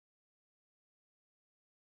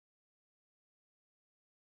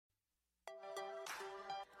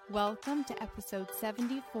Welcome to episode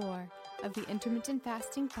 74 of the Intermittent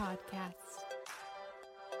Fasting Podcast.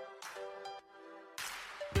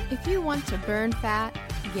 If you want to burn fat,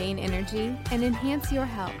 gain energy, and enhance your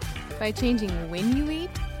health by changing when you eat,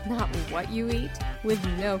 not what you eat, with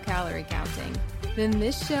no calorie counting, then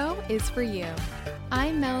this show is for you.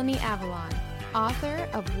 I'm Melanie Avalon, author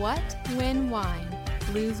of What, When, Wine,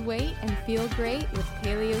 Lose Weight and Feel Great with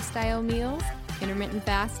Paleo-Style Meals, Intermittent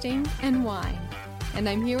Fasting, and Wine. And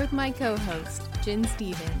I'm here with my co-host, Jen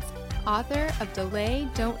Stevens, author of Delay,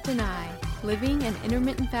 Don't Deny, Living an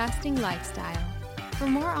Intermittent Fasting Lifestyle. For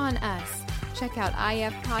more on us, check out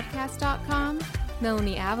ifpodcast.com,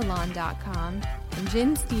 melanieavalon.com, and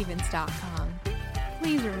jenstevens.com.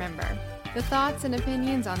 Please remember, the thoughts and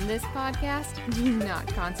opinions on this podcast do not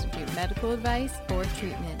constitute medical advice or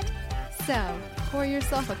treatment. So, pour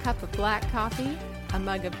yourself a cup of black coffee, a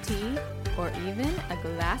mug of tea, or even a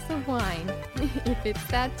glass of wine, if it's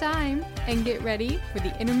that time, and get ready for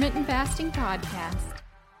the Intermittent Fasting Podcast.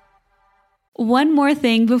 One more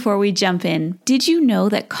thing before we jump in. Did you know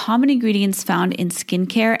that common ingredients found in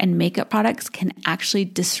skincare and makeup products can actually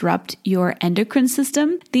disrupt your endocrine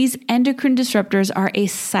system? These endocrine disruptors are a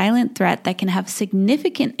silent threat that can have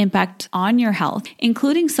significant impact on your health,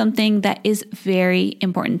 including something that is very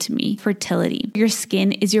important to me, fertility. Your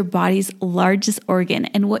skin is your body's largest organ,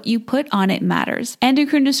 and what you put on it matters.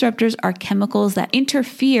 Endocrine disruptors are chemicals that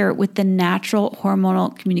interfere with the natural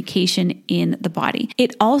hormonal communication in the body.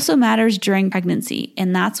 It also matters during pregnancy,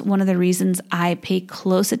 and that's one of the reasons I pay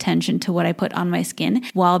close attention to what I put on my skin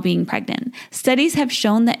while being pregnant. Studies have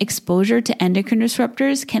shown that exposure to endocrine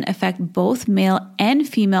disruptors can affect both male and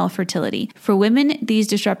female fertility. For women, these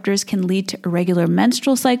disruptors can lead to irregular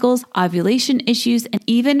menstrual cycles, ovulation issues, and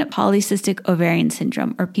even polycystic ovarian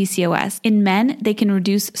syndrome, or PCOS. In men, they can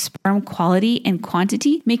reduce sperm quality and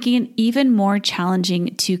quantity, making it even more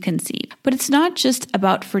challenging to conceive. But it's not just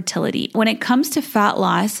about fertility. When it comes to fat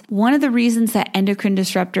loss, one of the reasons that endocrine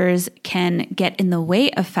disruptors can get in the way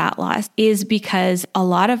of fat loss is because a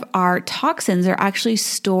lot of our toxins are actually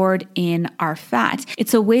stored in our fat.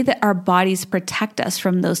 It's a way that our bodies protect us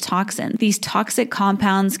from those toxins. These toxic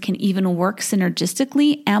compounds can even work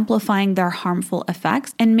synergistically, amplifying their harmful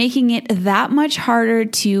effects and making it that much harder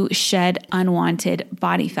to shed unwanted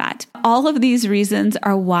body fat. All of these reasons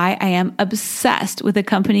are why I am obsessed with a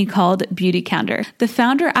company called Beautycounter. The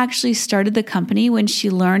founder actually started the company when she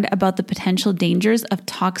learned about the potential dangers of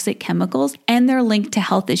toxic chemicals and their link to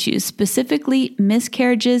health issues, specifically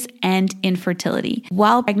miscarriages and infertility.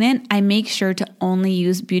 While pregnant, I make sure to only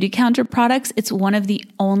use Beautycounter products. It's one of the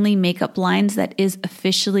only makeup lines that is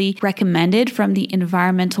officially recommended from the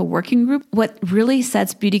Environmental Working Group. What really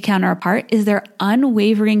sets Beautycounter apart is their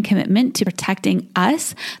unwavering commitment to protecting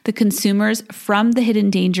us, the consumers, from the hidden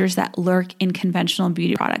dangers that lurk in conventional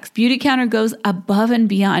beauty products. Beautycounter goes above and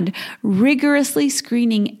beyond, rigorously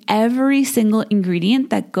screening every single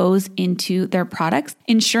ingredient that goes into their products,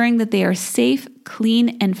 ensuring that they are safe,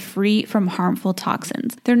 clean, and free from harmful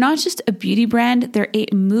toxins. They're not just a beauty brand, they're a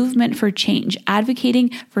movement for change, advocating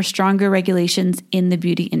for stronger regulations in the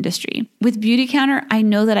beauty industry. With Beautycounter, I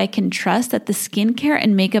know that I can trust that the skincare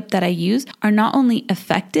and makeup that I use are not only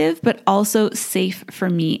effective, but also safe for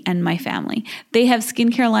me and my family. They have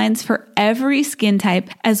skincare lines for every skin type,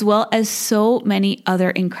 as well as so many other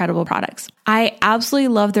incredible products. I absolutely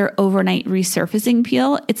love their overnight resurfacing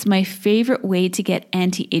peel. It's my favorite way to get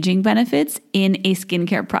anti-aging benefits in a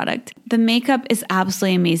skincare product. The makeup is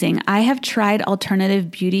absolutely amazing. I have tried alternative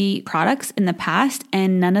beauty products in the past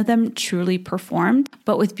and none of them truly performed.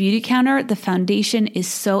 But with Beautycounter, the foundation is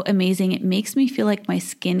so amazing. It makes me feel like my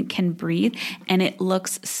skin can breathe and it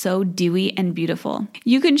looks so dewy and beautiful.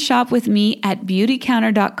 You can shop with me at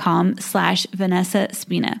beautycounter.com/Vanessa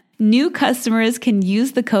Spina. New customers can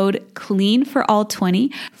use the code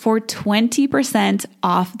CLEANFORALL20 for 20%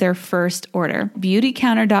 off their first order.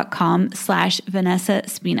 Beautycounter.com/Vanessa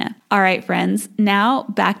Spina. All right, friends, now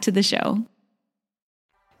back to the show.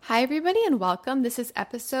 Hi, everybody, and welcome. This is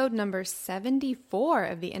episode number 74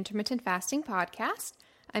 of the Intermittent Fasting Podcast.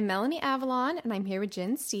 I'm Melanie Avalon, and I'm here with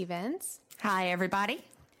Jen Stevens. Hi, everybody.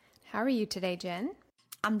 How are you today, Jen?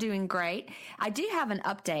 I'm doing great. I do have an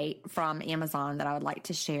update from Amazon that I would like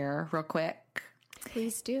to share real quick.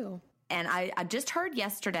 Please do. And I just heard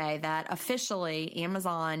yesterday that officially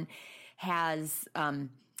Amazon has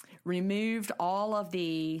removed all of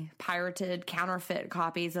the pirated counterfeit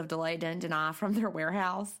copies of Delay, Don't Deny from their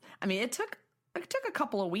warehouse. I mean, it took a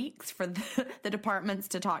couple of weeks for the departments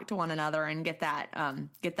to talk to one another and get that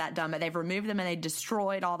done. But they've removed them and they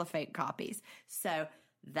destroyed all the fake copies. So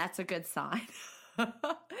that's a good sign.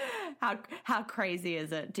 How crazy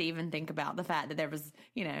is it to even think about the fact that there was,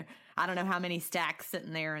 I don't know how many stacks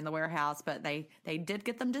sitting there in the warehouse, but they did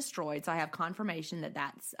get them destroyed. So I have confirmation that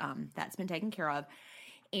that's been taken care of.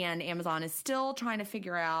 And Amazon is still trying to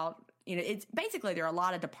figure out, it's basically there are a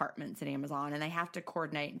lot of departments at Amazon and they have to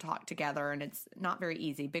coordinate and talk together, and it's not very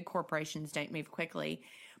easy. Big corporations don't move quickly,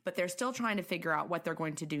 but they're still trying to figure out what they're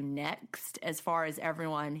going to do next as far as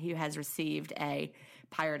everyone who has received a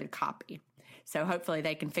pirated copy. So hopefully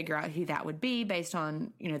they can figure out who that would be based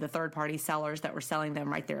on, the third-party sellers that were selling them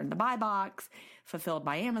right there in the buy box, fulfilled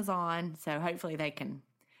by Amazon. So hopefully they can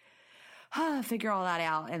figure all that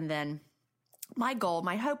out. And then my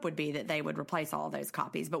hope would be that they would replace all of those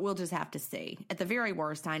copies, but we'll just have to see. At the very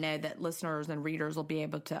worst, I know that listeners and readers will be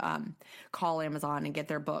able to call Amazon and get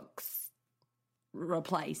their books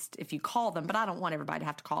replaced if you call them. But I don't want everybody to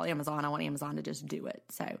have to call Amazon. I want Amazon to just do it.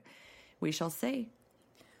 So we shall see.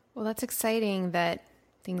 Well, that's exciting that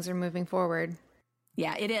things are moving forward.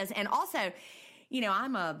 Yeah, it is. And also,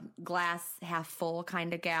 I'm a glass half full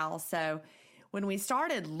kind of gal. So when we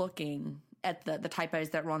started looking at the typos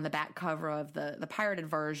that were on the back cover of the pirated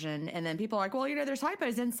version, and then people are like, well, there's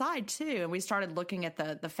typos inside too. And we started looking at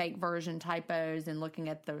the fake version typos and looking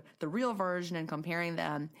at the real version and comparing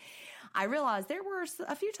them. I realized there were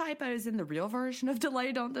a few typos in the real version of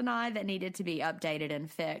Delay Don't Deny that needed to be updated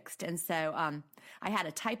and fixed. And so I had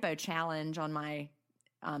a typo challenge on my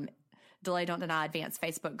Delay Don't Deny Advanced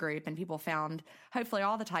Facebook group, and people found hopefully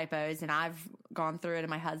all the typos, and I've gone through it and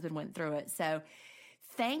my husband went through it. So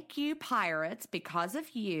thank you, pirates. Because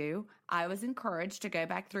of you, I was encouraged to go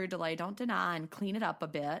back through Delay Don't Deny and clean it up a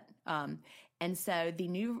bit. And so the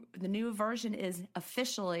new version is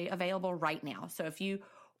officially available right now. So if you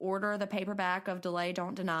order the paperback of Delay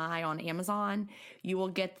Don't Deny on Amazon, you will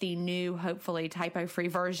get the new, hopefully typo-free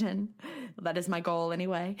version. That is my goal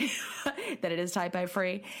anyway, that it is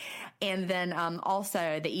typo-free. And then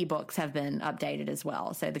also the ebooks have been updated as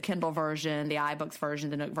well. So the Kindle version, the iBooks version,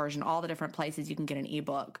 the Nook version, all the different places you can get an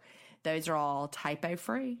ebook, those are all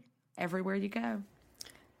typo-free everywhere you go.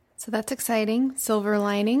 So that's exciting. Silver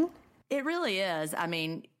lining. It really is. I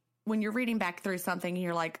mean, when you're reading back through something and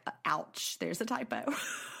you're like, ouch, there's a typo.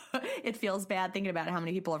 It feels bad thinking about how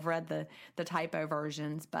many people have read the typo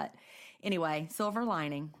versions. But anyway, silver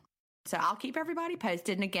lining. So I'll keep everybody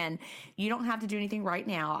posted. And again, you don't have to do anything right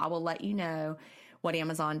now. I will let you know what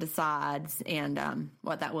Amazon decides and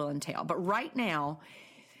what that will entail. But right now,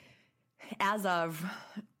 as of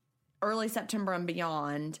early September and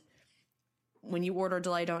beyond, when you order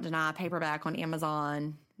Delay Don't Deny paperback on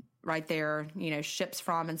Amazon, right there, ships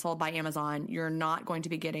from and sold by Amazon, you're not going to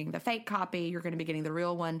be getting the fake copy. You're going to be getting the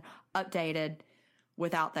real one updated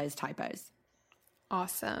without those typos.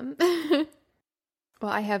 Awesome.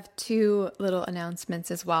 Well, I have two little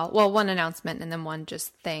announcements as well. Well, one announcement and then one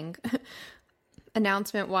just thing.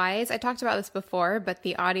 Announcement-wise, I talked about this before, but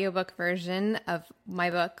the audiobook version of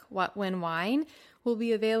my book, What When Wine, will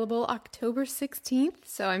be available October 16th.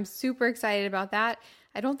 So I'm super excited about that.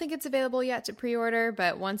 I don't think it's available yet to pre-order,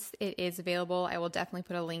 but once it is available, I will definitely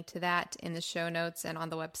put a link to that in the show notes and on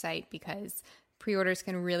the website, because pre-orders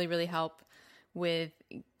can really, really help with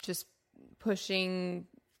just pushing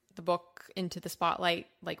the book into the spotlight,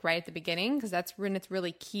 like right at the beginning, because that's when it's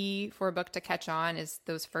really key for a book to catch on, is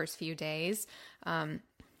those first few days.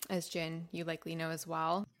 As Jen, you likely know as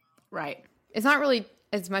well. Right. It's not really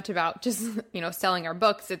as much about just, selling our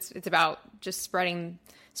books. It's about just spreading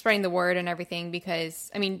the word and everything,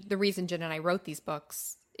 because, the reason Jen and I wrote these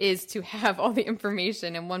books is to have all the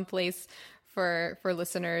information in one place for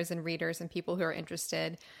listeners and readers and people who are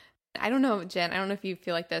interested. I don't know, Jen, I don't know if you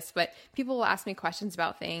feel like this, but people will ask me questions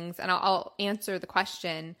about things and I'll answer the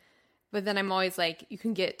question, but then I'm always like, you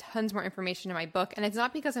can get tons more information in my book. And it's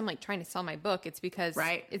not because I'm like trying to sell my book. It's because,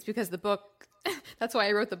 It's because the book, that's why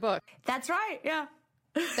I wrote the book. That's right. Yeah.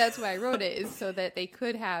 That's why I wrote it, is so that they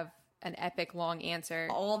could have an epic long answer.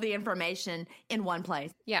 All the information in one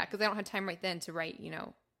place. Yeah, because I don't have time right then to write,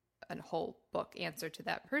 a whole book answer to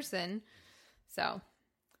that person. So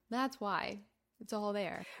that's why. It's all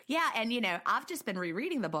there. Yeah, and I've just been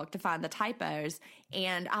rereading the book to find the typos,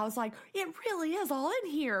 and I was like, it really is all in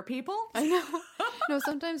here, people. I know. No,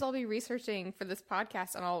 sometimes I'll be researching for this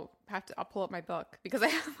podcast and I'll pull up my book because I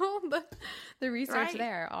have all the research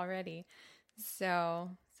there already. So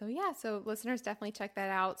listeners, definitely check that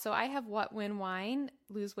out. So I have What When Wine,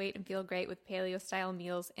 Lose Weight and Feel Great with Paleo-Style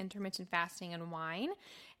Meals, Intermittent Fasting, and Wine.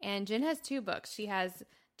 And Jen has two books. She has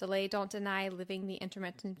Delay Don't Deny, Living the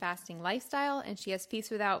Intermittent Fasting Lifestyle, and she has Feast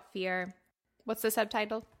Without Fear. What's the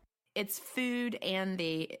subtitle? It's Food and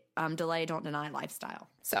the Delay Don't Deny Lifestyle.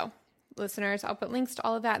 So listeners, I'll put links to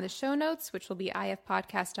all of that in the show notes, which will be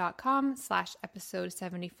ifpodcast.com/episode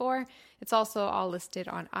 74. It's also all listed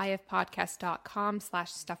on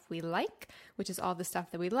ifpodcast.com/stuff we like, which is all the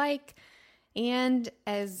stuff that we like. And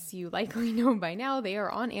as you likely know by now, they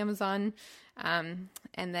are on Amazon. And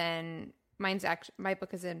then my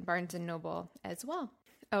book is in Barnes & Noble as well.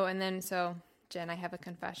 Oh, and then so Jen, I have a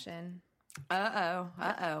confession.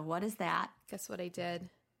 Uh-oh. What is that? Guess what I did?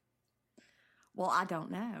 Well, I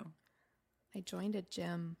don't know. I joined a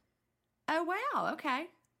gym. Oh, wow. Okay.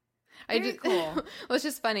 Very cool. Well, it's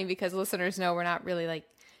just funny because listeners know we're not really like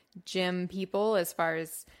gym people as far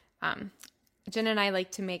as Jen and I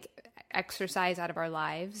like to make exercise out of our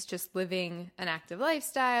lives, just living an active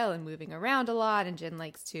lifestyle and moving around a lot. And Jen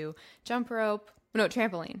likes to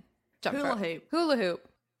trampoline. Hula hoop.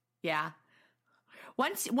 Yeah.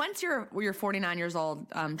 Once you're 49 years old,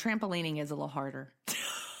 trampolining is a little harder.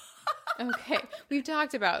 Okay. We've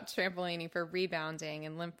talked about trampolining for rebounding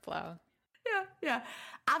and lymph flow. Yeah.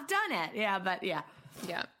 I've done it. Yeah, but yeah.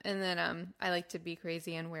 Yeah. And then I like to be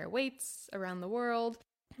crazy and wear weights around the world.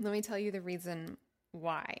 Let me tell you the reason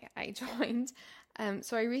why I joined.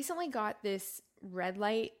 So I recently got this red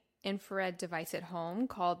light infrared device at home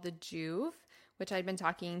called the Juve, which I'd been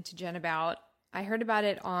talking to Jen about. I heard about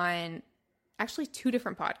it on actually 2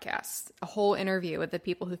 different podcasts, a whole interview with the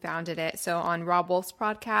people who founded it. So on Rob Wolf's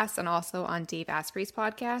podcast and also on Dave Asprey's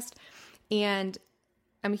podcast. And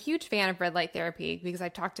I'm a huge fan of red light therapy because I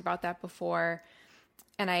talked about that before.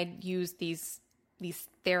 And I use these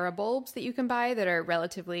TheraBulbs that you can buy that are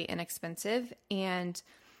relatively inexpensive. And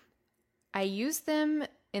I used them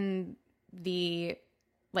in the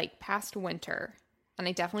past winter. And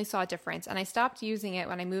I definitely saw a difference. And I stopped using it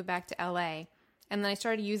when I moved back to LA. And then I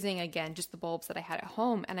started using, again, just the bulbs that I had at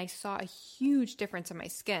home. And I saw a huge difference in my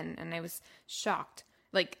skin. And I was shocked.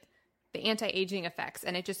 Like, the anti-aging effects.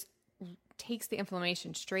 And it just takes the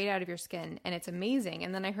inflammation straight out of your skin. And it's amazing.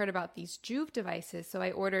 And then I heard about these Juve devices. So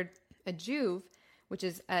I ordered a Juve, which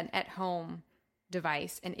is an at-home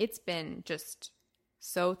device. And it's been just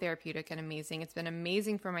so therapeutic and amazing. It's been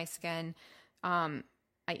amazing for my skin. I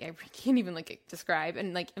can't even describe.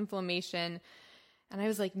 And inflammation. And I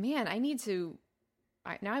was like, man,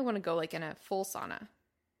 now I want to go in a full sauna,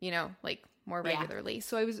 more regularly. Yeah.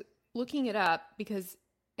 So I was looking it up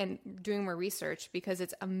and doing more research because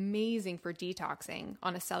it's amazing for detoxing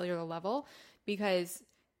on a cellular level because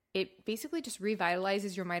it basically just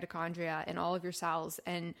revitalizes your mitochondria and all of your cells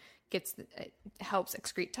and it helps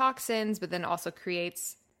excrete toxins, but then also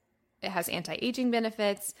it has anti-aging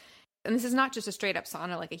benefits. And this is not just a straight up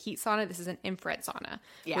sauna, like a heat sauna. This is an infrared sauna,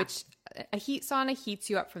 which a heat sauna heats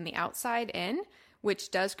you up from the outside in, which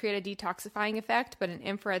does create a detoxifying effect, but an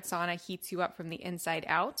infrared sauna heats you up from the inside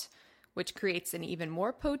out, which creates an even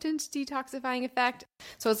more potent detoxifying effect.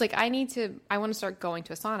 So it's I want to start going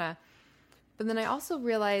to a sauna. But then I also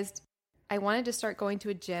realized I wanted to start going to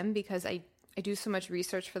a gym because I do so much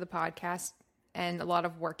research for the podcast and a lot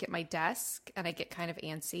of work at my desk, and I get kind of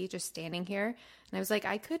antsy just standing here. And I was like,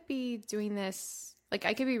 I could be doing this,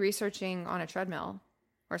 I could be researching on a treadmill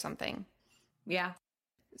or something. Yeah.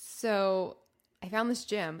 So I found this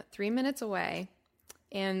gym 3 minutes away,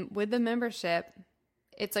 and with the membership,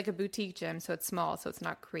 it's like a boutique gym, so it's small, so it's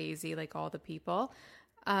not crazy like all the people.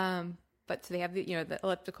 But so they have the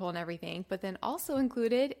elliptical and everything. But then also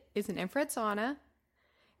included is an infrared sauna,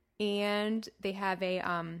 and they have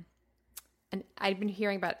and I've been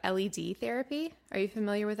hearing about LED therapy. Are you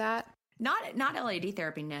familiar with that? Not LED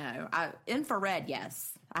therapy, no. Infrared,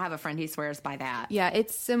 yes. I have a friend who swears by that. Yeah,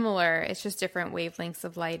 it's similar. It's just different wavelengths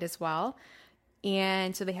of light as well.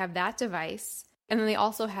 And so they have that device. And then they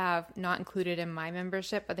also have, not included in my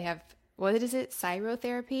membership, but they have, what is it?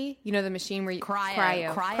 Cryotherapy? The machine where you...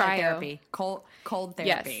 Cryotherapy. Cold therapy.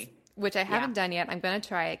 Yes, which I haven't done yet. I'm going to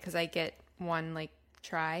try it because I get one,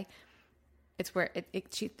 try. It's where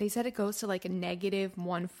they said it goes to a negative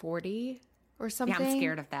 140 or something. Yeah, I'm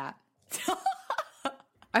scared of that.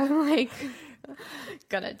 I'm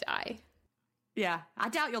gonna die. Yeah, I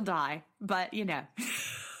doubt you'll die, but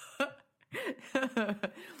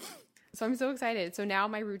So I'm so excited. So now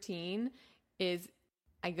my routine is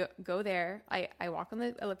I go there. I walk on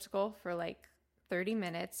the elliptical for 30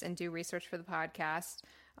 minutes and do research for the podcast,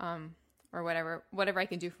 or whatever I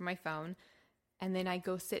can do for my phone. And then I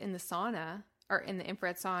go sit in the sauna or in the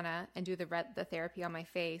infrared sauna and do the therapy on my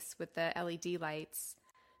face with the LED lights.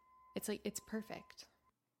 It's perfect.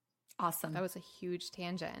 Awesome. That was a huge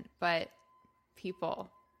tangent, but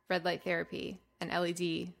red light therapy and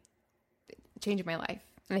LED changed my life.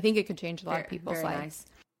 And I think it could change a lot of people's lives. Nice.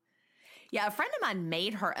 Yeah, a friend of mine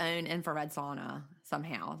made her own infrared sauna.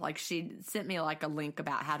 somehow. Like she sent me like a link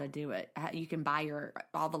about how to do it. You can buy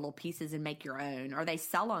all the little pieces and make your own, or they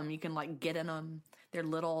sell them. You can like get in them. They're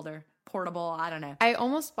little, they're portable. I don't know. I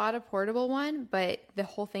almost bought a portable one, but the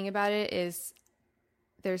whole thing about it is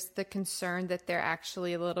there's the concern that they're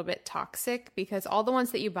actually a little bit toxic, because all the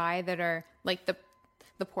ones that you buy that are like the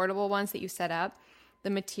portable ones that you set up, the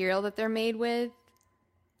material that they're made with,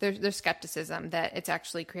 there's skepticism that it's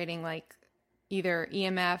actually creating like either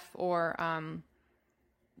EMF or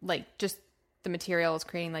like just the material is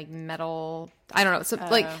creating like metal. I don't know. So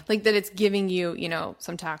like that it's giving you,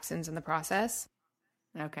 some toxins in the process.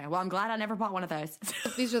 Okay. Well, I'm glad I never bought one of those.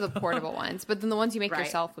 These are the portable ones, but then the ones you make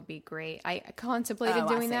yourself would be great. I contemplated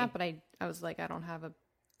doing that, but I was like, I don't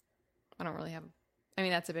really have,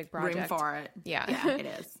 that's a big project. Room for it. Yeah. Yeah, it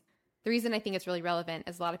is. The reason I think it's really relevant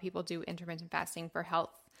is a lot of people do intermittent fasting for health.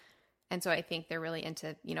 And so I think they're really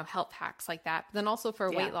into, health hacks like that. But then also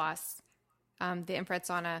for weight loss, the infrared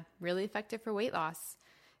sauna, really effective for weight loss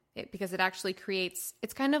because it actually creates,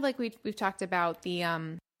 it's kind of like we've talked about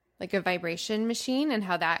the, like a vibration machine and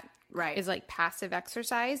how that is like passive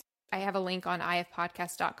exercise. I have a link on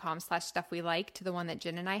ifpodcast.com/stuff-we-like to the one that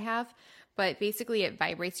Jen and I have, but basically it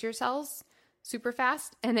vibrates your cells super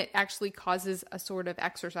fast and it actually causes a sort of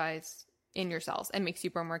exercise in your cells and makes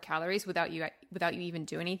you burn more calories without you even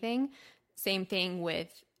do anything. Same thing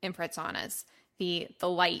with infrared saunas. The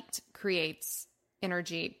light creates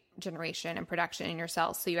energy generation and production in your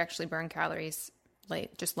cells, so you actually burn calories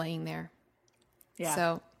just laying there. Yeah.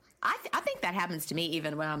 So I think that happens to me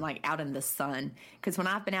even when I'm like out in the sun, because when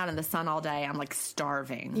I've been out in the sun all day, I'm like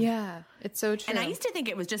starving. Yeah, it's so true. And I used to think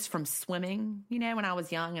it was just from swimming. When I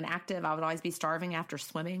was young and active, I would always be starving after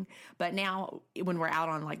swimming. But now when we're out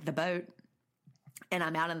on like the boat and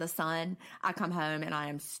I'm out in the sun, I come home and I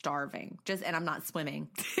am starving. And I'm not swimming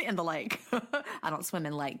in the lake. I don't swim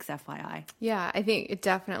in lakes, FYI. Yeah, I think it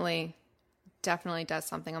definitely does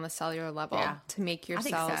something on the cellular level to make your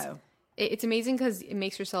cells. I think so. It's amazing because it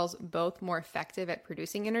makes your cells both more effective at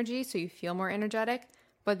producing energy, so you feel more energetic,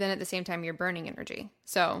 but then at the same time you're burning energy.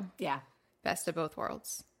 So yeah, best of both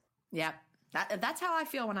worlds. Yep. That's how I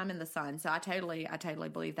feel when I'm in the sun. So I totally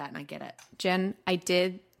believe that and I get it. Jen, I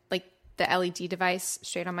did like the LED device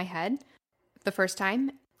straight on my head the first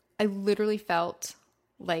time. I literally felt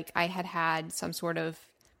like I had some sort of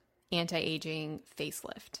anti-aging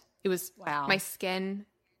facelift. It was my skin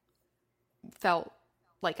felt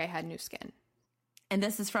like I had new skin. And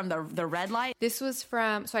this is from the red light? This was so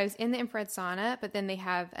I was in the infrared sauna, but then they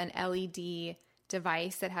have an LED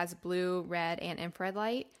device that has blue, red, and infrared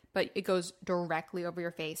light, but it goes directly over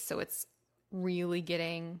your face. So it's really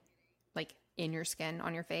getting like in your skin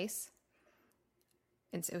on your face.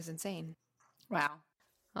 And it was insane. Wow.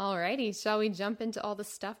 Alrighty. Shall we jump into all the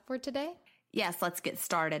stuff for today? Yes, let's get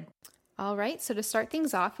started. All right. So to start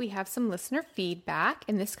things off, we have some listener feedback,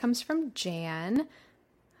 and this comes from Jan.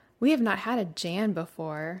 We have not had a Jan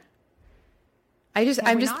before. I'm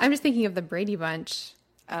just thinking of the Brady Bunch.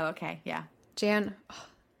 Oh, okay. Yeah. Jan,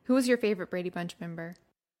 who was your favorite Brady Bunch member?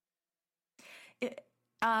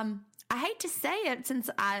 I hate to say it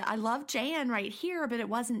since I love Jan right here, but it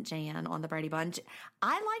wasn't Jan on the Brady Bunch.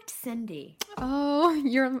 I liked Cindy. Oh,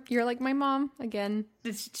 you're like my mom again.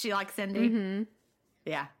 Did she like Cindy? Mm-hmm.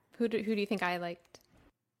 Yeah. Who do you think I liked?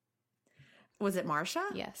 Was it Marsha?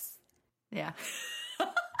 Yes. Yeah.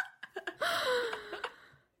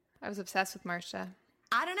 I was obsessed with Marsha.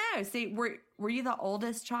 I don't know. See, were you the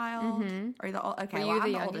oldest child? Mm-hmm. Or you the okay? Were you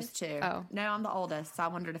I'm the the oldest too. Oh, no, I'm the oldest. So I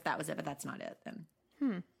wondered if that was it, but that's not it then.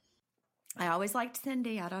 I always liked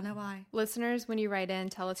Cindy. I don't know why. Listeners, when you write in,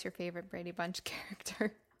 tell us your favorite Brady Bunch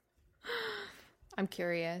character. I'm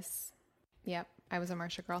curious. Yep, I was a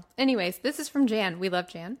Marsha girl. Anyways, this is from Jan. We love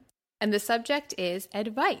Jan. And the subject is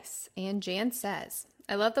advice. And Jan says,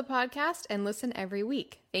 I love the podcast and listen every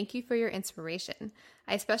week. Thank you for your inspiration.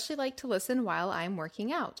 I especially like to listen while I'm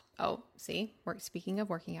working out. Oh, see, speaking of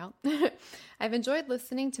working out, I've enjoyed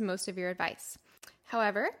listening to most of your advice.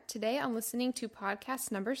 However, today I'm listening to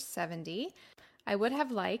podcast number 70. I would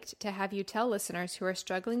have liked to have you tell listeners who are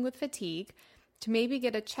struggling with fatigue to maybe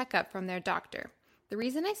get a checkup from their doctor. The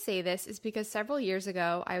reason I say this is because several years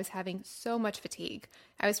ago, I was having so much fatigue.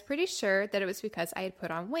 I was pretty sure that it was because I had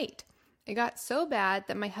put on weight. It got so bad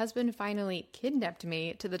that my husband finally kidnapped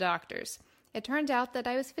me to the doctors. It turned out that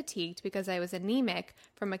I was fatigued because I was anemic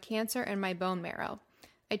from a cancer in my bone marrow.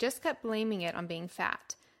 I just kept blaming it on being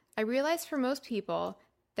fat. I realized for most people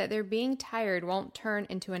that their being tired won't turn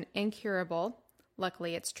into an incurable,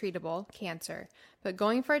 luckily it's treatable, cancer. But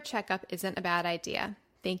going for a checkup isn't a bad idea.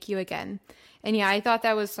 Thank you again. And yeah, I thought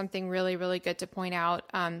that was something really, really good to point out.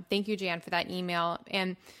 Thank you, Jan, for that email.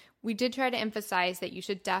 And We did try to emphasize that you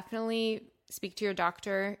should definitely speak to your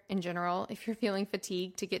doctor in general if you're feeling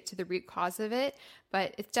fatigued to get to the root cause of it.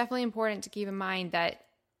 But it's definitely important to keep in mind that,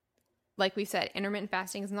 like we said, intermittent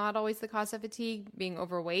fasting is not always the cause of fatigue. Being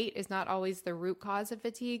overweight is not always the root cause of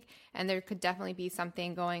fatigue. And there could definitely be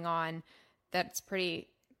something going on that's pretty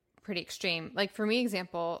extreme. Like for me,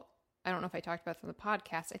 example, I don't know if I talked about it on the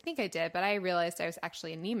podcast. I think I did, but I realized I was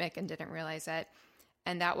actually anemic and didn't realize it.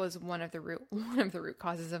 And that was one of the root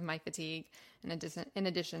causes of my fatigue, in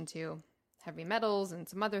addition to heavy metals and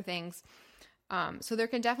some other things. So there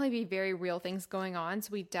can definitely be very real things going on. So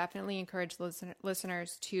we definitely encourage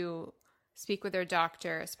listeners to speak with their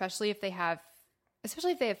doctor, especially if they have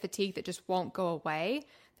fatigue that just won't go away,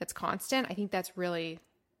 that's constant. I think that's really,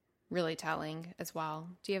 really telling as well.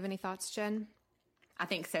 Do you have any thoughts, Jen? I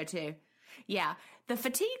think so too. Yeah. The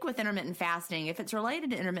fatigue with intermittent fasting, if it's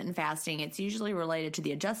related to intermittent fasting, it's usually related to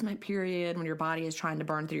the adjustment period when your body is trying to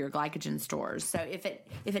burn through your glycogen stores. So if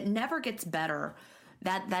it never gets better,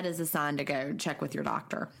 that is a sign to go check with your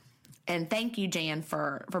doctor. And thank you, Jan,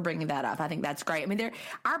 for bringing that up. I think that's great. I mean,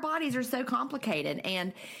 our bodies are so complicated,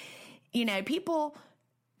 and people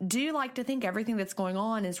do like to think everything that's going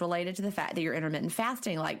on is related to the fact that you're intermittent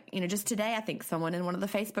fasting. Like, just today, I think someone in one of the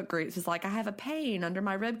Facebook groups was like, I have a pain under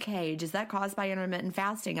my rib cage. Is that caused by intermittent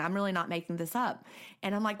fasting? I'm really not making this up.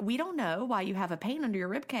 And I'm like, we don't know why you have a pain under your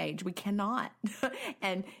rib cage. We cannot.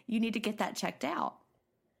 And you need to get that checked out.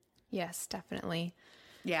 Yes, definitely.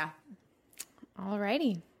 Yeah. All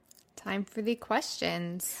righty. Time for the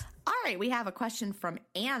questions. All right. We have a question from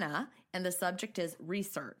Anna, and the subject is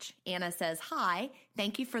research. Anna says, hi,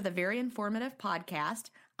 thank you for the very informative podcast.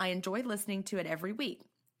 I enjoy listening to it every week.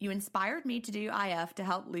 You inspired me to do IF to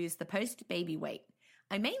help lose the post-baby weight.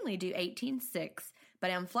 I mainly do 18.6,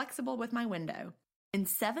 but I'm flexible with my window. In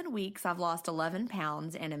 7 weeks, I've lost 11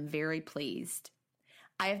 pounds and am very pleased.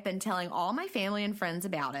 I have been telling all my family and friends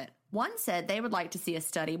about it. One said they would like to see a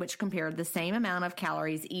study which compared the same amount of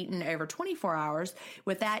calories eaten over 24 hours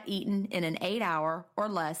with that eaten in an 8-hour or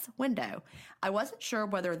less window. I wasn't sure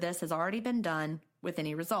whether this has already been done with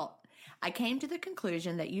any result. I came to the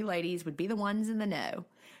conclusion that you ladies would be the ones in the know.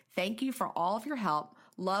 Thank you for all of your help.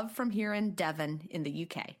 Love from here in Devon in the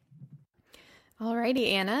UK. All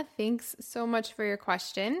righty, Anna. Thanks so much for your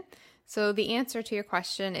question. So the answer to your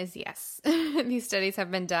question is yes. These studies have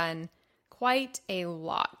been done quite a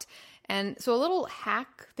lot. And so a little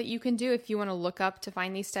hack that you can do if you want to look up to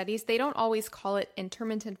find these studies, they don't always call it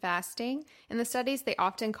intermittent fasting. In the studies, they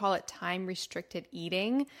often call it time-restricted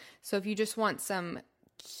eating. So if you just want some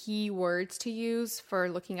key words to use for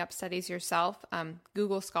looking up studies yourself,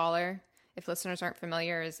 Google Scholar, if listeners aren't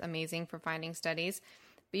familiar, is amazing for finding studies.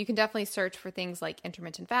 But you can definitely search for things like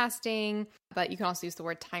intermittent fasting, but you can also use the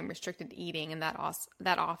word time-restricted eating, and that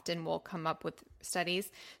often will come up with studies.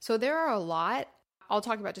 So there are a lot. I'll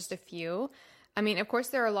talk about just a few. I mean, of course,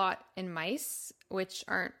 there are a lot in mice, which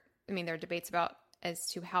aren't, there are debates about as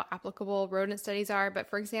to how applicable rodent studies are. But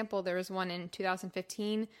for example, there was one in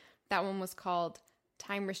 2015. That one was called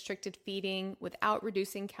Time-Restricted Feeding Without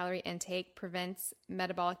Reducing Calorie Intake Prevents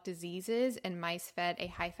Metabolic Diseases in Mice Fed a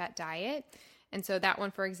High-Fat Diet. And so that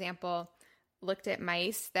one, for example, looked at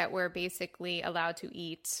mice that were basically allowed to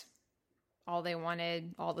eat all they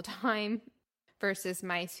wanted all the time versus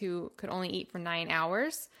mice who could only eat for 9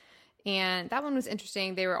 hours. And that one was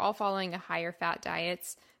interesting. They were all following a higher fat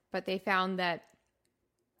diets, but they found that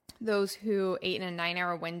those who ate in a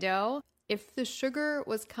 9-hour window, if the sugar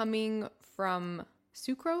was coming from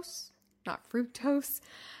sucrose, not fructose,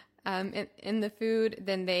 in the food,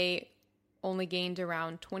 then they only gained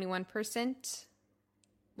around 21%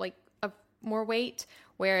 of more weight.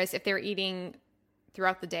 Whereas if they were eating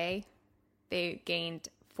throughout the day, they gained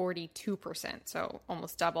 42%, so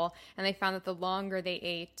almost double. And they found that the longer they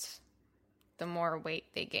ate, the more weight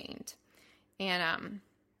they gained. And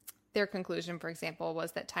their conclusion, for example,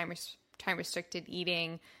 was that time-restricted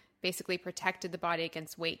eating basically protected the body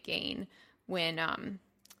against weight gain when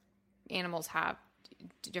animals have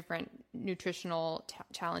different nutritional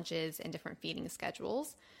challenges and different feeding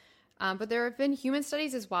schedules. But there have been human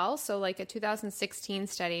studies as well. So like a 2016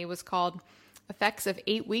 study was called Effects of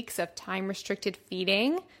 8 Weeks of Time-Restricted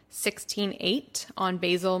Feeding, 16-8, on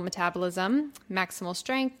basal metabolism, maximal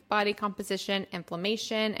strength, body composition,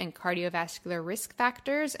 inflammation, and cardiovascular risk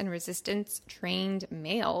factors in resistance-trained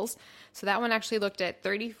males. So that one actually looked at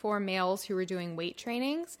 34 males who were doing weight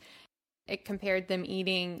trainings. It compared them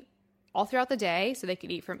eating all throughout the day, so they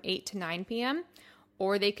could eat from 8 to 9 p.m.,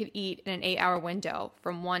 or they could eat in an 8-hour window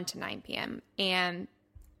from 1 to 9 p.m. And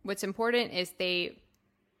what's important is they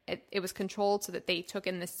It was controlled so that they took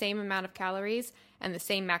in the same amount of calories and the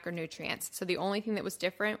same macronutrients. So the only thing that was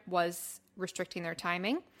different was restricting their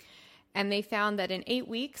timing. And they found that in 8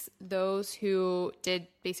 weeks, those who did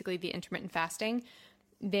basically the intermittent fasting,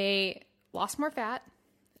 they lost more fat,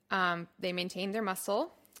 they maintained their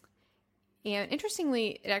muscle, and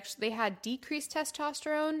interestingly, they had decreased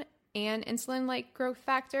testosterone and insulin-like growth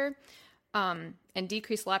factor, and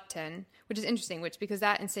decreased leptin, which is interesting, because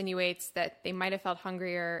that insinuates that they might have felt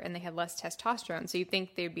hungrier and they had less testosterone. So you'd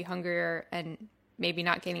think they'd be hungrier and maybe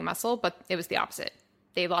not gaining muscle, but it was the opposite.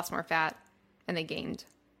 They lost more fat and they gained,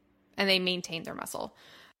 and they maintained their muscle.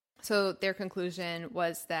 So their conclusion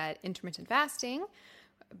was that intermittent fasting,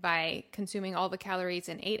 by consuming all the calories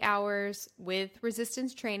in 8 hours with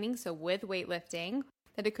resistance training, so with weightlifting,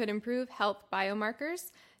 that it could improve health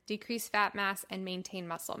biomarkers, decrease fat mass, and maintain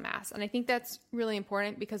muscle mass. And I think that's really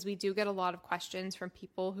important because we do get a lot of questions from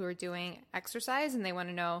people who are doing exercise and they want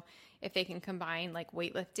to know if they can combine like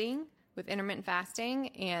weightlifting with intermittent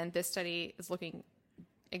fasting. And this study is looking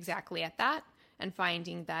exactly at that and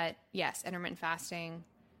finding that, yes, intermittent fasting,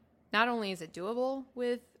 not only is it doable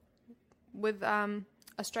with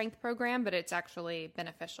a strength program, but it's actually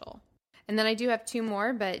beneficial. And then I do have 2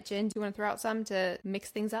 more, but Jen, do you want to throw out some to mix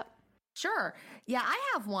things up? Sure. Yeah, I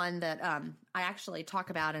have one that I actually talk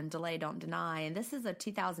about in Delay, Don't Deny. And this is a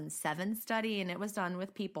 2007 study, and it was done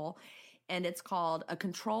with people. And it's called A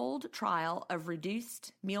Controlled Trial of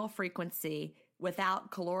Reduced Meal Frequency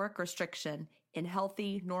Without Caloric Restriction in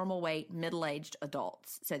Healthy, Normal Weight, Middle-Aged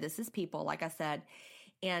Adults. So this is people, like I said.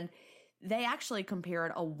 And they actually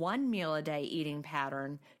compared a 1 meal a day eating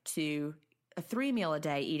pattern to a 3 meal a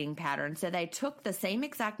day eating pattern. So they took the same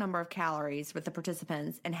exact number of calories with the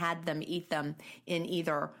participants and had them eat them in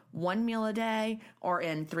either 1 meal a day or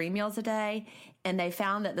in 3 meals a day. And they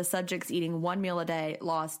found that the subjects eating 1 meal a day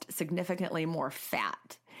lost significantly more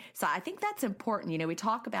fat. So I think that's important. You know, we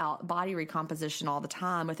talk about body recomposition all the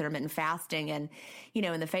time with intermittent fasting. And, you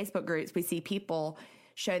know, in the Facebook groups, we see people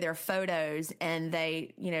show their photos and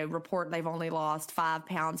they, you know, report they've only lost 5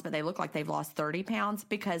 pounds, but they look like they've lost 30 pounds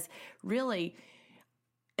because really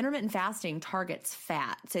intermittent fasting targets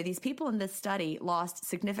fat. So these people in this study lost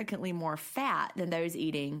significantly more fat than those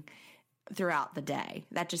eating throughout the day.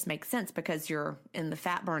 That just makes sense because you're in the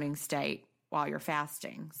fat burning state while you're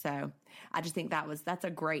fasting. So I just think that's a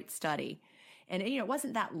great study. And, you know, it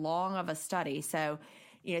wasn't that long of a study. So,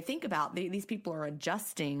 you know, think about these people are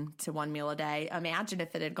adjusting to 1 meal a day. Imagine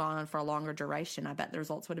if it had gone on for a longer duration. I bet the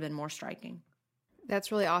results would have been more striking.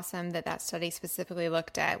 That's really awesome that study specifically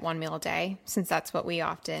looked at 1 meal a day, since that's what we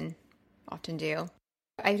often do.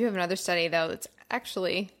 I do have another study, though, that's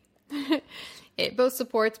actually, it both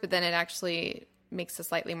supports, but then it actually makes a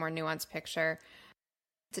slightly more nuanced picture.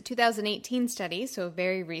 It's a 2018 study, so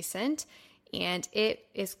very recent, and it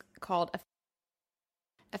is called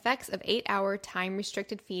Effects of 8-Hour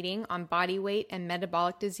Time-Restricted Feeding on Body Weight and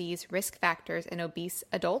Metabolic Disease Risk Factors in Obese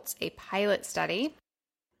Adults, a pilot study.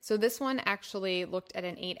 So this one actually looked at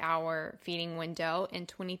an 8-hour feeding window in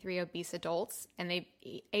 23 obese adults, and they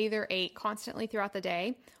either ate constantly throughout the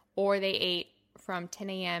day or they ate from 10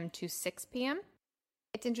 a.m. to 6 p.m.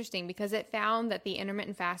 It's interesting because it found that the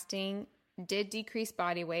intermittent fasting did decrease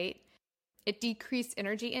body weight. It decreased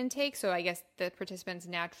energy intake, so I guess the participants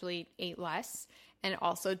naturally ate less, and it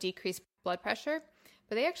also decreased blood pressure.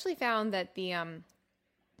 But they actually found that the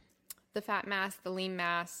fat mass, the lean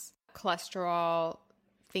mass, cholesterol,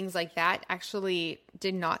 things like that actually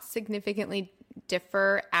did not significantly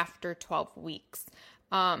differ after 12 weeks.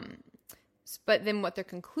 But then what their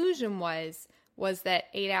conclusion was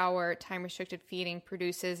that 8-hour time-restricted feeding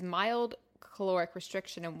produces mild caloric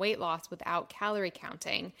restriction and weight loss without calorie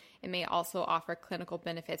counting. It may also offer clinical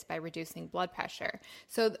benefits by reducing blood pressure.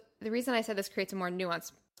 So the reason I said this creates a more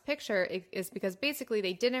nuanced picture is because basically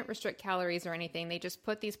they didn't restrict calories or anything. They just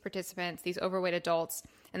put these participants, these overweight adults,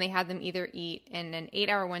 and they had them either eat in an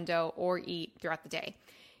 8-hour window or eat throughout the day.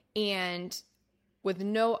 And with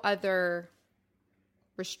no other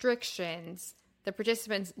restrictions, the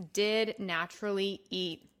participants did naturally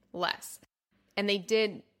eat less. And they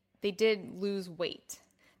did lose weight.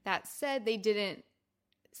 That said, they didn't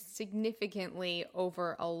significantly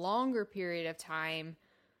over a longer period of time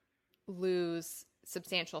lose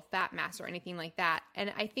substantial fat mass or anything like that.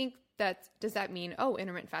 And I think does that mean,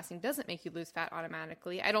 intermittent fasting doesn't make you lose fat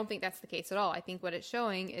automatically? I don't think that's the case at all. I think what it's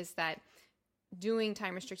showing is that doing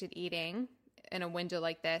time-restricted eating in a window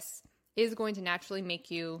like this is going to naturally make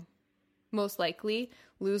you most likely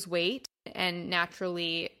lose weight and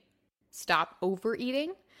naturally stop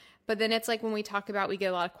overeating. But then it's like when we talk about, we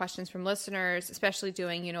get a lot of questions from listeners, especially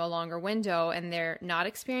doing, a longer window, and they're not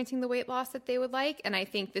experiencing the weight loss that they would like. And I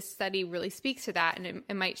think this study really speaks to that. And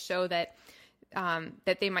it might show that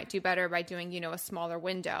that they might do better by doing, a smaller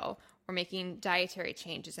window or making dietary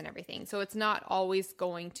changes and everything. So it's not always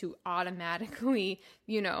going to automatically,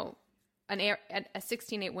 a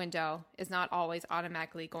 16-8 window is not always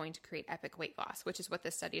automatically going to create epic weight loss, which is what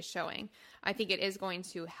this study is showing. I think it is going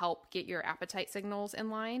to help get your appetite signals in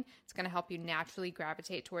line. It's going to help you naturally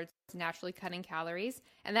gravitate towards naturally cutting calories.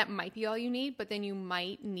 And that might be all you need, but then you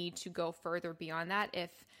might need to go further beyond that if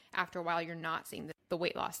after a while you're not seeing the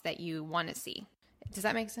weight loss that you want to see. Does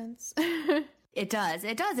that make sense? It does.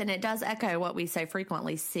 It does. And it does echo what we so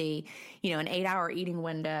frequently see. An 8-hour eating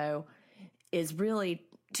window is really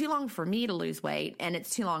too long for me to lose weight, and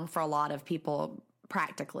it's too long for a lot of people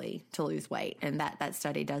practically to lose weight. And that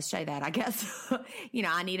study does show that, I guess.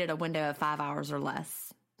 I needed a window of 5 hours or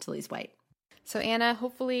less to lose weight. So Anna,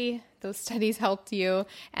 hopefully those studies helped you,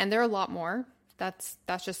 and there are a lot more. That's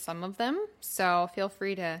just some of them. So feel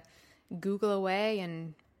free to Google away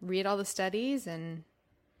and read all the studies, and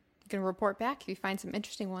you can report back if you find some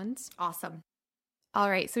interesting ones. Awesome. All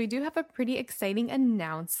right, so we do have a pretty exciting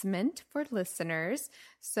announcement for listeners.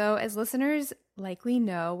 So as listeners likely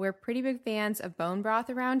know, we're pretty big fans of bone broth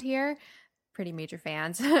around here. Pretty major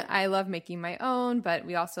fans. I love making my own, but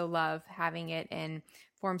we also love having it in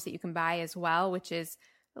forms that you can buy as well, which is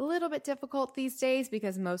a little bit difficult these days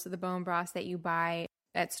because most of the bone broths that you buy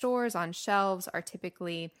at stores on shelves are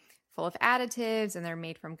typically full of additives, and they're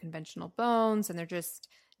made from conventional bones, and they're just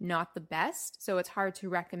not the best. So it's hard to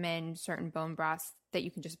recommend certain bone broths that you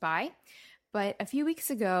can just buy. But a few weeks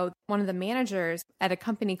ago, one of the managers at a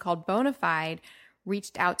company called Bonafide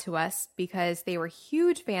reached out to us because they were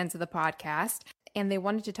huge fans of the podcast and they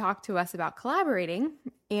wanted to talk to us about collaborating.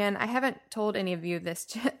 And I haven't told any of you this,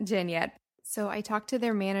 Jen, yet. So I talked to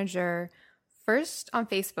their manager first on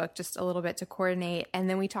Facebook just a little bit to coordinate. And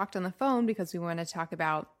then we talked on the phone because we wanted to talk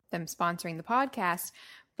about them sponsoring the podcast.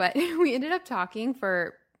 But we ended up talking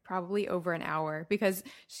for probably over an hour because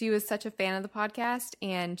she was such a fan of the podcast,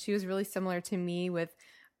 and she was really similar to me with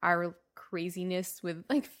our craziness with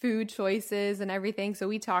like food choices and everything. So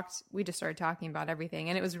we just started talking about everything,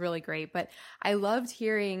 and it was really great. But I loved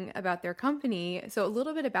hearing about their company. So a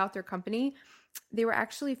little bit about their company. They were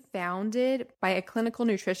actually founded by a clinical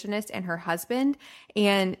nutritionist and her husband.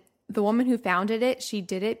 And the woman who founded it, she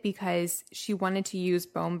did it because she wanted to use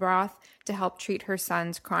bone broth to help treat her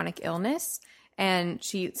son's chronic illness. And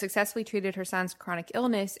she successfully treated her son's chronic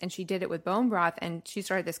illness, and she did it with bone broth. And she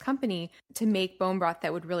started this company to make bone broth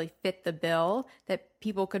that would really fit the bill that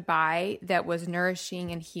people could buy, that was nourishing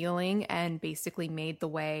and healing and basically made the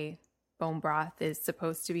way bone broth is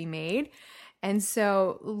supposed to be made. And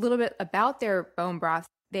so a little bit about their bone broth.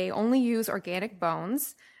 They only use organic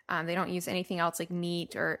bones. They don't use anything else like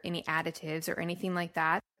meat or any additives or anything like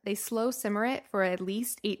that. They slow simmer it for at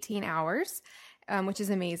least 18 hours. Which is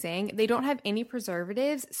amazing. They don't have any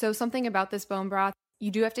preservatives. So something about this bone broth,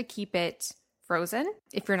 you do have to keep it frozen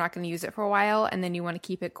if you're not going to use it for a while, and then you want to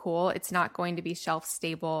keep it cool. It's not going to be shelf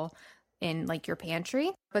stable in like your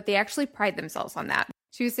pantry, but they actually pride themselves on that.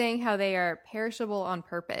 She was saying how they are perishable on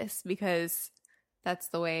purpose because that's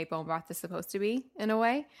the way bone broth is supposed to be in a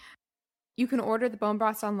way. You can order the bone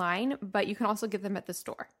broths online, but you can also get them at the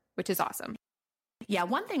store, which is awesome. Yeah,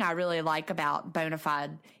 one thing I really like about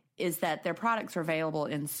Bonafide is that their products are available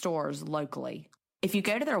in stores locally. If you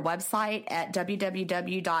go to their website at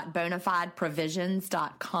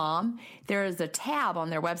www.bonafideprovisions.com, there is a tab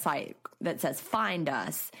on their website that says Find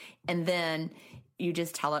Us, and then you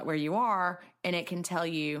just tell it where you are, and it can tell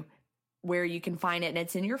you where you can find it. And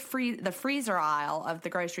it's in your the freezer aisle of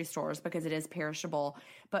the grocery stores because it is perishable.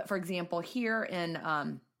 But for example, here in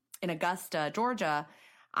Augusta, Georgia,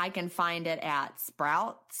 I can find it at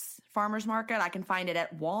Sprouts Farmers Market. I can find it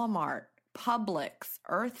at Walmart, Publix,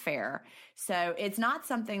 Earth Fare. So it's not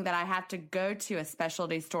something that I have to go to a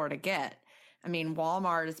specialty store to get. I mean,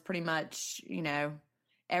 Walmart is pretty much,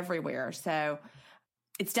 everywhere. So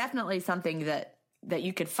it's definitely something that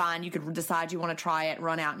you could find. You could decide you want to try it,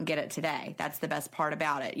 run out and get it today. That's the best part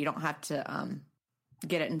about it. You don't have to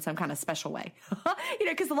get it in some kind of special way.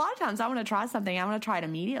 Because a lot of times I want to try something. I want to try it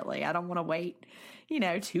immediately. I don't want to wait,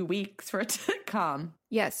 2 weeks for it to come.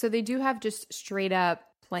 Yeah, so they do have just straight up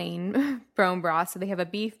plain bone broth. So they have a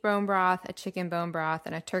beef bone broth, a chicken bone broth,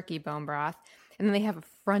 and a turkey bone broth. And then they have a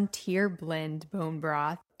frontier blend bone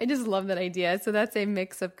broth. I just love that idea. So that's a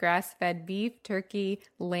mix of grass-fed beef, turkey,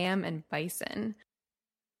 lamb, and bison.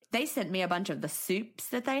 They sent me a bunch of the soups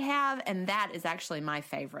that they have, and that is actually my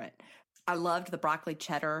favorite. I loved the broccoli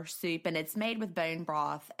cheddar soup, and it's made with bone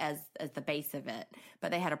broth as the base of it.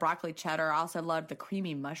 But they had a broccoli cheddar. I also loved the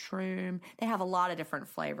creamy mushroom. They have a lot of different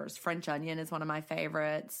flavors. French onion is one of my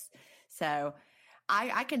favorites. So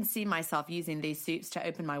I can see myself using these soups to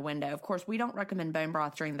open my window. Of course, we don't recommend bone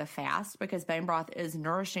broth during the fast because bone broth is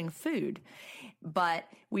nourishing food. But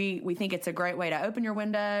we think it's a great way to open your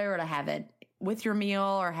window or to have it with your meal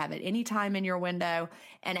or have it anytime in your window.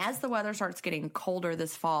 And as the weather starts getting colder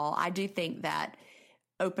this fall, I do think that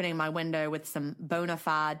opening my window with some bona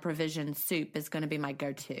fide provision soup is going to be my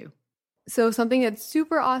go-to. So something that's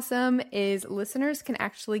super awesome is listeners can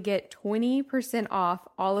actually get 20% off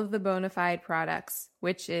all of the Bonafide products,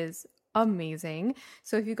 which is amazing.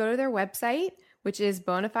 So if you go to their website, which is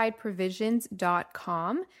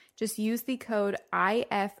bonafideprovisions.com, just use the code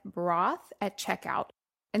IFBroth at checkout.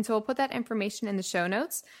 And so we'll put that information in the show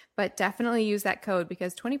notes, but definitely use that code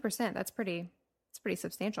because 20%, it's pretty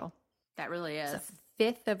substantial. That really is. It's a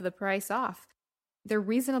fifth of the price off. They're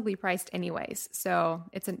reasonably priced anyways, so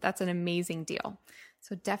that's an amazing deal.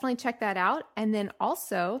 So definitely check that out. And then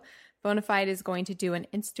also, Bonafide is going to do an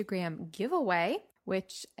Instagram giveaway,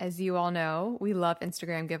 which, as you all know, we love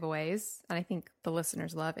Instagram giveaways, and I think the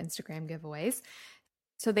listeners love Instagram giveaways.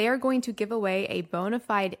 So they are going to give away a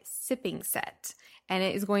Bonafide sipping set, and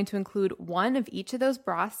it is going to include one of each of those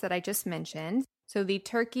broths that I just mentioned. So the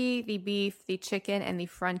turkey, the beef, the chicken, and the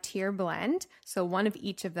Frontier blend. So one of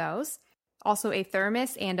each of those. Also a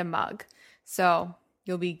thermos and a mug. So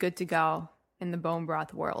you'll be good to go in the bone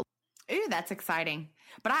broth world. Ooh, that's exciting.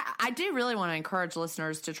 But I do really want to encourage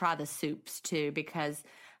listeners to try the soups too because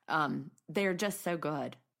they're just so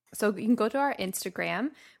good. So you can go to our Instagram,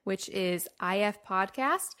 which is IF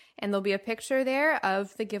Podcast, and there'll be a picture there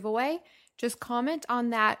of the giveaway. Just comment on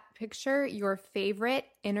that picture your favorite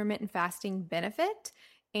intermittent fasting benefit.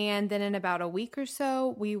 And then in about a week or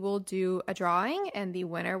so, we will do a drawing and the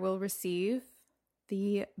winner will receive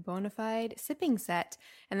the Bonafide sipping set.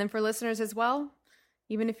 And then for listeners as well,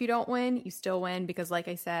 even if you don't win, you still win because like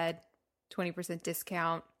I said, 20%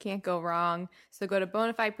 discount, can't go wrong. So go to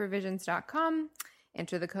bonafideprovisions.com,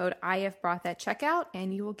 enter the code IFBroth at checkout,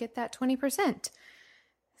 and you will get that 20%.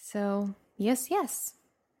 So yes,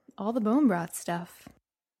 all the bone broth stuff.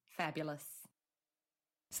 Fabulous.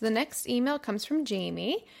 So the next email comes from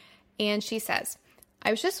Jamie, and she says,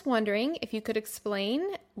 I was just wondering if you could explain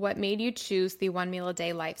what made you choose the 1 meal a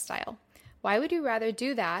day lifestyle. Why would you rather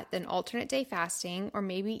do that than alternate day fasting or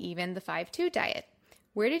maybe even the 5-2 diet?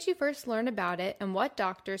 Where did you first learn about it, and what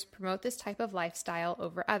doctors promote this type of lifestyle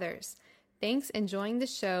over others? Thanks, enjoying the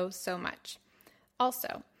show so much.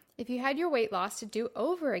 Also, if you had your weight loss to do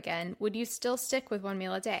over again, would you still stick with 1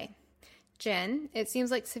 meal a day? Jen, it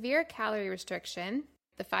seems like severe calorie restriction,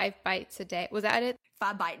 the 5 bites a day. Was that it?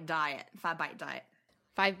 5-bite diet. 5-bite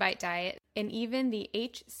diet. And even the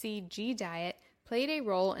HCG diet played a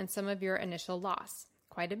role in some of your initial loss.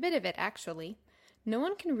 Quite a bit of it, actually. No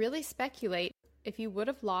one can really speculate if you would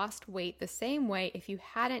have lost weight the same way if you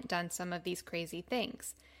hadn't done some of these crazy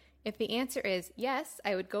things. If the answer is yes,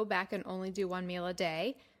 I would go back and only do 1 meal a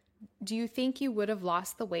day, do you think you would have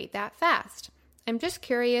lost the weight that fast? I'm just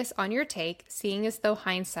curious on your take, seeing as though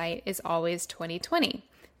hindsight is always 20/20.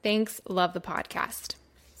 Thanks, love the podcast.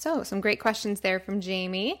 So, some great questions there from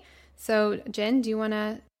Jamie. So, Jen, do you want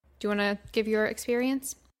to give your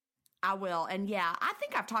experience? I will. And yeah, I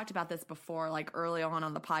think I've talked about this before, like early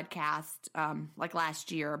on the podcast, like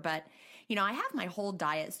last year. But, I have my whole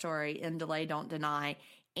diet story in Delay, Don't Deny.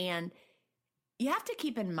 And you have to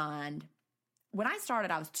keep in mind, when I started,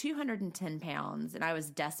 I was 210 pounds and I was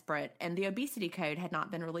desperate and the obesity code had not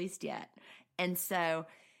been released yet. And so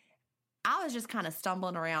I was just kind of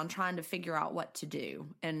stumbling around trying to figure out what to do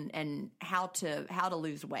and how to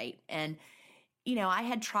lose weight. And, I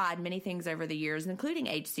had tried many things over the years, including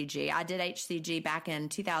HCG. I did HCG back in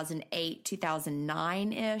 2008,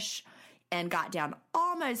 2009-ish, and got down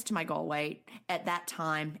almost to my goal weight at that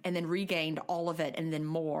time and then regained all of it and then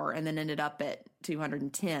more and then ended up at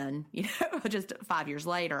 210, just 5 years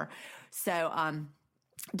later. So,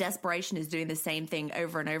 desperation is doing the same thing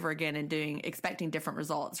over and over again and expecting different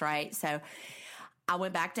results, right? So I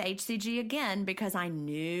went back to HCG again because I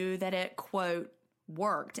knew that it, quote,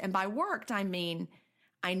 worked. And by worked, I mean,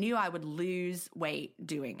 I knew I would lose weight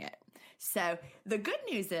doing it. So the good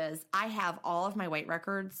news is I have all of my weight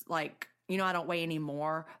records, like, I don't weigh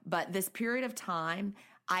anymore, but this period of time,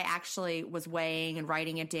 I actually was weighing and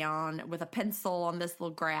writing it down with a pencil on this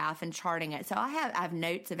little graph and charting it. So I have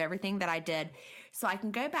notes of everything that I did, so I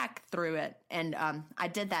can go back through it. And I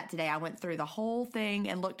did that today. I went through the whole thing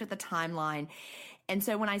and looked at the timeline. And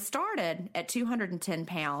so when I started at 210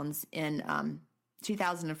 pounds in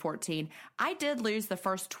 2014, I did lose the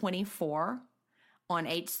first 24 on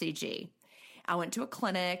HCG. I went to a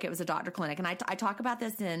clinic. It was a doctor clinic. And I talk about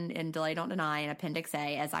this in Delay Don't Deny in Appendix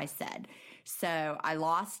A, as I said. So I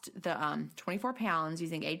lost the 24 pounds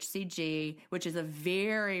using HCG, which is a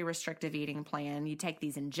very restrictive eating plan. You take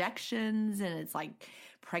these injections and it's like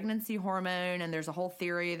pregnancy hormone. And there's a whole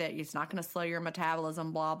theory that it's not going to slow your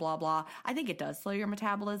metabolism, blah, blah, blah. I think it does slow your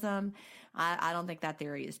metabolism. I don't think that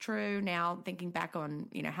theory is true. Now, thinking back on,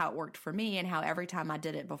 how it worked for me and how every time I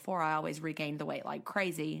did it before, I always regained the weight like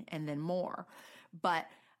crazy and then more. But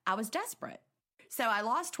I was desperate. So I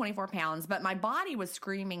lost 24 pounds, but my body was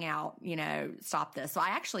screaming out, stop this. So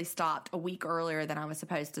I actually stopped a week earlier than I was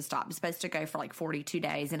supposed to stop. I was supposed to go for like 42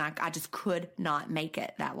 days, and I just could not make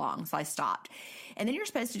it that long. So I stopped. And then you're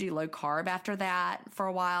supposed to do low carb after that for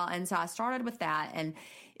a while. And so I started with that, and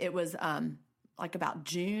it was like about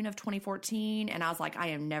June of 2014. And I was like, I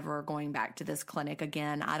am never going back to this clinic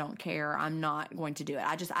again. I don't care. I'm not going to do it.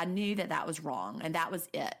 I knew that was wrong, and that was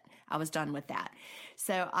it. I was done with that.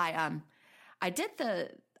 So I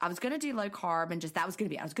was going to do low carb, and I was going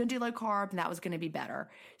to do low carb, and that was going to be better.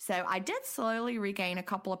 So I did slowly regain a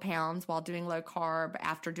couple of pounds while doing low carb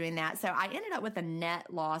after doing that. So I ended up with a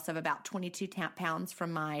net loss of about 22 pounds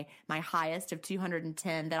from my highest of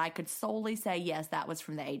 210 that I could solely say, yes, that was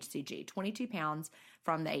from the HCG, 22 pounds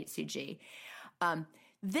from the HCG.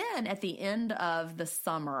 Then at the end of the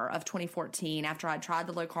summer of 2014, after I tried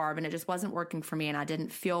the low carb and it just wasn't working for me and I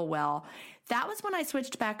didn't feel well, that was when I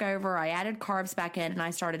switched back over. I added carbs back in and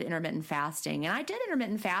I started intermittent fasting. And I did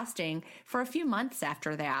intermittent fasting for a few months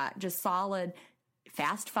after that, just solid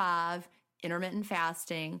fast 5, intermittent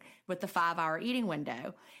fasting with the 5-hour eating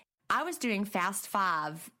window. I was doing fast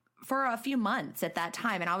 5 for a few months at that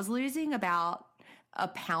time, and I was losing about a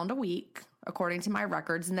pound a week, according to my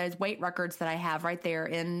records. And those weight records that I have right there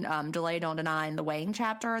in Delay Don't Deny in the weighing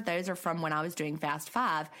chapter, those are from when I was doing fast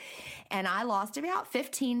 5. And I lost about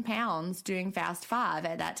 15 pounds doing fast 5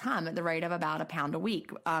 at that time at the rate of about a pound a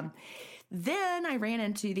week. Then I ran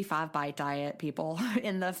into the 5-bite diet people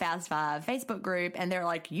in the Fast 5 Facebook group, and they're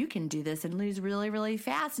like, you can do this and lose really, really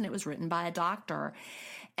fast. And it was written by a doctor.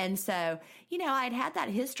 And so, I'd had that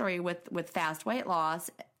history with fast weight loss,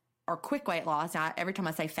 or quick weight loss. Now, every time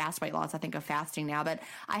I say fast weight loss, I think of fasting now, but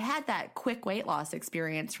I had that quick weight loss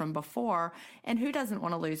experience from before, and who doesn't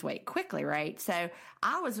want to lose weight quickly, right? So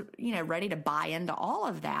I was, ready to buy into all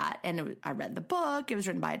of that. And I read the book. It was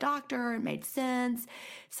written by a doctor. It made sense.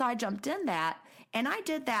 So I jumped in that, and I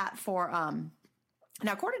did that for,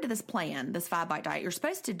 now, according to this plan, this 5-bite diet, you're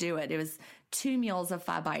supposed to do it. It was 2 meals of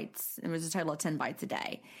 5 bites. It was a total of 10 bites a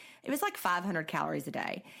day. It was like 500 calories a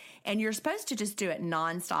day. And you're supposed to just do it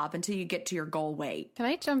nonstop until you get to your goal weight. Can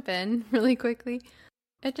I jump in really quickly?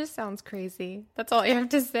 It just sounds crazy. That's all I have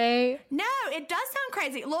to say. No, it does sound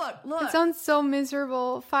crazy. Look. It sounds so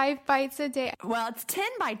miserable. 5 bites a day. Well, it's 10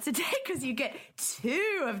 bites a day because you get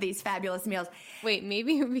 2 of these fabulous meals. Wait,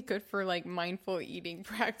 maybe it would be good for like mindful eating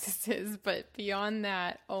practices, but beyond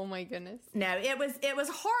that, oh my goodness. No, it was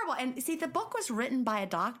horrible. And see, the book was written by a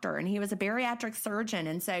doctor, and he was a bariatric surgeon.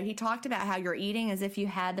 And so he talked about how you're eating as if you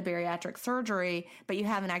had the bariatric surgery, but you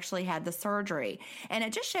haven't actually had the surgery. And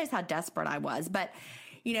it just shows how desperate I was. But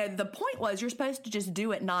the point was you're supposed to just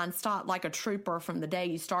do it nonstop like a trooper from the day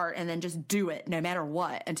you start, and then just do it no matter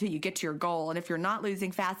what until you get to your goal. And if you're not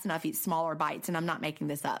losing fast enough, eat smaller bites. And I'm not making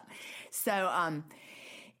this up. So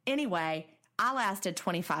anyway, I lasted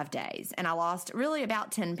 25 days, and I lost really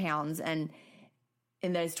about 10 pounds. And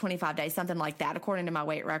in those 25 days, something like that, according to my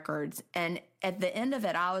weight records. And at the end of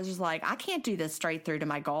it, I was just like, I can't do this straight through to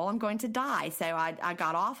my goal. I'm going to die. So I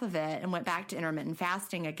got off of it and went back to intermittent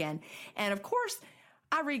fasting again. And of course,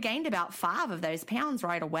 I regained about 5 of those pounds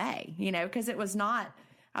right away, because I was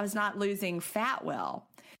not losing fat well.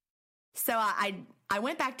 So I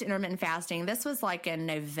went back to intermittent fasting. This was like in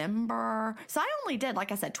November. So I only did,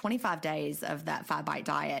 like I said, 25 days of that 5-bite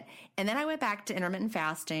diet. And then I went back to intermittent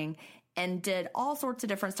fasting and did all sorts of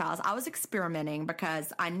different styles. I was experimenting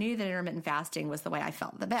because I knew that intermittent fasting was the way I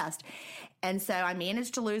felt the best. And so I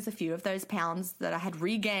managed to lose a few of those pounds that I had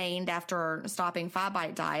regained after stopping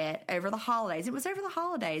 5-bite diet over the holidays. It was over the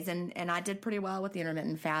holidays, and I did pretty well with the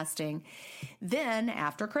intermittent fasting. Then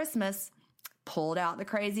after Christmas, pulled out the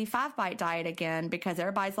crazy 5-bite diet again because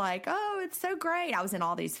everybody's like, oh, it's so great. I was in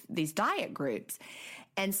all these diet groups.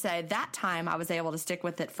 And so that time I was able to stick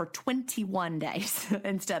with it for 21 days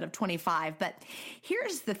instead of 25. But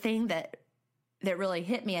here's the thing that really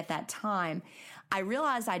hit me at that time. I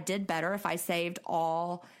realized I did better if I saved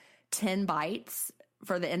all 10 bites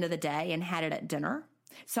for the end of the day and had it at dinner.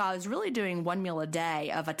 So I was really doing 1 meal a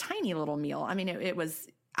day of a tiny little meal. I mean, it was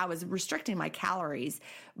I was restricting my calories,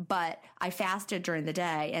 but I fasted during the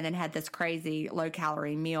day and then had this crazy low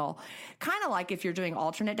calorie meal. Kind of like if you're doing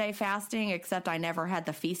alternate day fasting, except I never had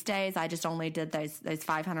the feast days. I just only did those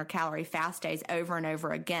 500 calorie fast days over and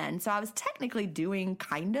over again. So I was technically doing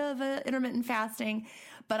kind of intermittent fasting,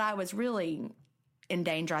 but I was really in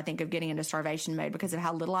danger, I think, of getting into starvation mode because of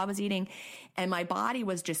how little I was eating. And my body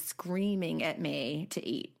was just screaming at me to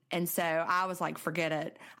eat. And so I was like, forget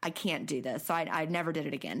it. I can't do this. So I never did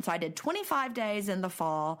it again. So I did 25 days in the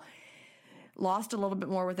fall, lost a little bit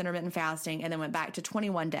more with intermittent fasting, and then went back to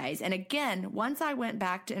 21 days. And again, once I went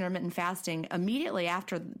back to intermittent fasting, immediately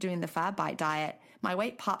after doing the 5-bite diet, my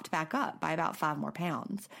weight popped back up by about 5 more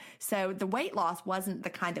pounds. So the weight loss wasn't the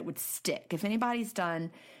kind that would stick. If anybody's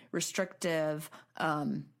done restrictive,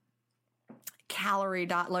 low calorie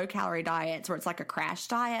diets where it's like a crash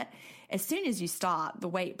diet, as soon as you stop, the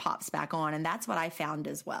weight pops back on. And that's what I found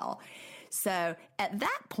as well. So at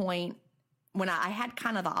that point, when I had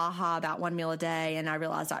kind of the aha about 1 meal a day, and I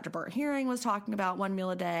realized Dr. Burt Herring was talking about 1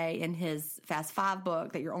 meal a day in his Fast 5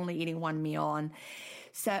 book, that you're only eating 1 meal. And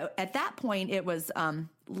so at that point, it was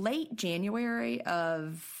late January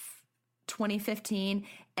of 2015,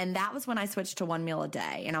 and that was when I switched to 1 meal a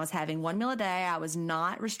day. And I was having 1 meal a day. I was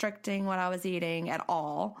not restricting what I was eating at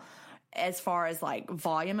all. As far as like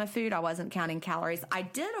volume of food, I wasn't counting calories. I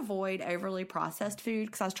did avoid overly processed food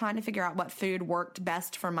because I was trying to figure out what food worked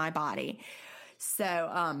best for my body.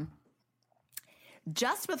 So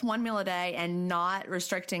just with 1 meal a day and not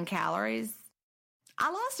restricting calories,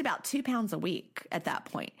 I lost about 2 pounds a week at that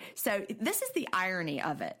point. So this is the irony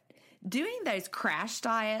of it. Doing those crash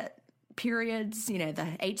diet periods, the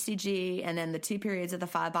HCG and then the 2 periods of the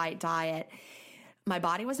 5-bite diet, my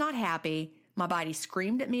body was not happy. My body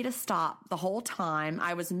screamed at me to stop the whole time.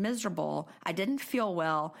 I was miserable. I didn't feel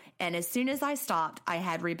well. And as soon as I stopped, I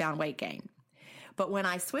had rebound weight gain. But when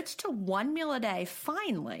I switched to 1 meal a day,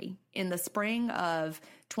 finally, in the spring of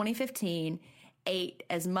 2015, ate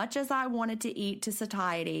as much as I wanted to eat to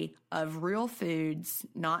satiety of real foods,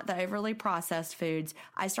 not the overly processed foods,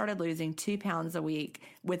 I started losing 2 pounds a week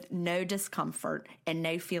with no discomfort and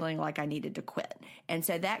no feeling like I needed to quit. And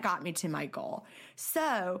so that got me to my goal.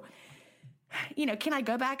 So, can I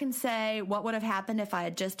go back and say what would have happened if I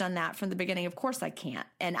had just done that from the beginning? Of course I can't.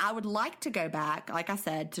 And I would like to go back, like I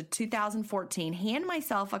said, to 2014, hand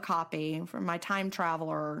myself a copy from my time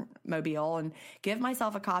traveler mobile and give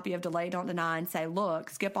myself a copy of Delay Don't Deny and say, look,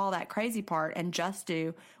 skip all that crazy part and just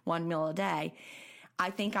do 1 meal a day. I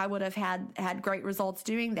think I would have had great results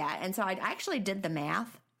doing that. And so I actually did the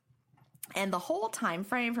math. And the whole time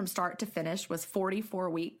frame from start to finish was 44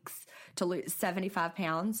 weeks to lose 75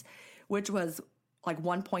 pounds, which was like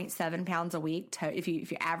 1.7 pounds a week if you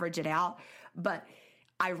average it out. But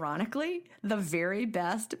ironically, the very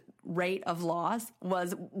best rate of loss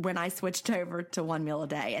was when I switched over to 1 meal a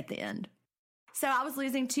day at the end. So I was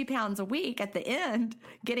losing 2 pounds a week at the end,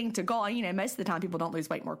 getting to goal. Most of the time people don't lose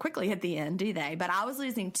weight more quickly at the end, do they? But I was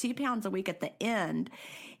losing 2 pounds a week at the end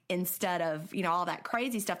instead of, all that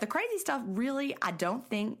crazy stuff. The crazy stuff really, I don't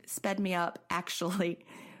think sped me up actually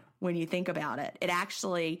when you think about it. It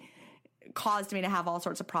actually caused me to have all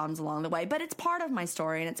sorts of problems along the way, but it's part of my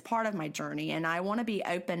story and it's part of my journey. And I want to be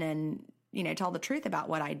open and, tell the truth about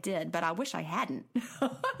what I did, but I wish I hadn't.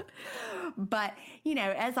 But,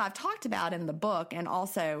 as I've talked about in the book and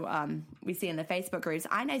also we see in the Facebook groups,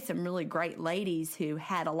 I know some really great ladies who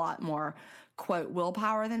had a lot more, quote,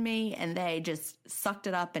 willpower than me, and they just sucked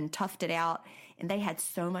it up and toughed it out. And they had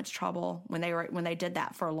so much trouble when they did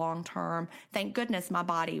that for a long term. Thank goodness my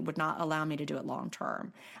body would not allow me to do it long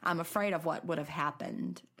term. I'm afraid of what would have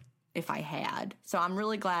happened if I had. So I'm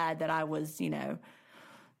really glad that I was,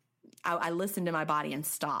 I listened to my body and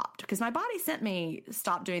stopped, because my body sent me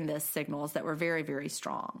stop doing this signals that were very, very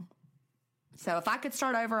strong. So if I could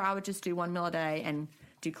start over, I would just do 1 meal a day and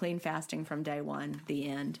do clean fasting from day one, the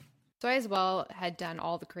end. So I as well had done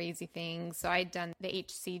all the crazy things. So I'd done the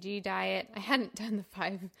HCG diet. I hadn't done the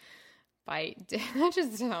 5-bite. That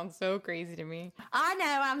just sounds so crazy to me. I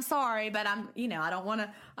know, I'm sorry, but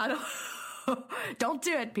I don't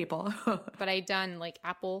do it, people. But I'd done like an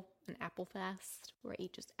apple fast where I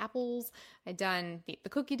eat just apples. I'd done the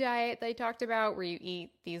cookie diet that I talked about where you eat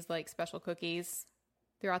these like special cookies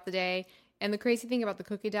throughout the day. And the crazy thing about the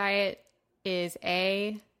cookie diet is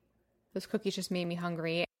those cookies just made me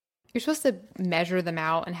hungry. You're supposed to measure them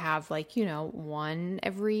out and have like, one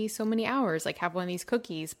every so many hours, like have one of these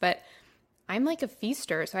cookies. But I'm like a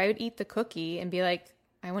feaster. So I would eat the cookie and be like,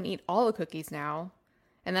 I want to eat all the cookies now.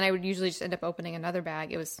 And then I would usually just end up opening another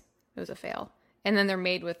bag. It was a fail. And then they're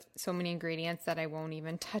made with so many ingredients that I won't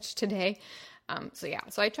even touch today. So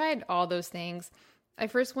I tried all those things. I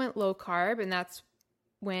first went low carb, and that's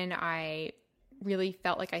when I really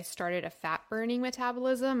felt like I started a fat burning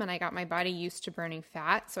metabolism and I got my body used to burning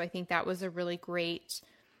fat. So I think that was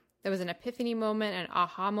that was an epiphany moment, an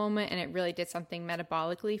aha moment, and it really did something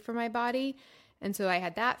metabolically for my body. And so I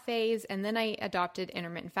had that phase, and then I adopted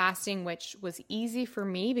intermittent fasting, which was easy for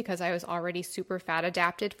me because I was already super fat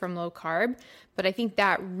adapted from low carb. But I think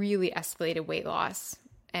that really escalated weight loss.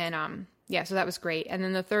 And so that was great. And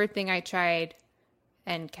then the third thing I tried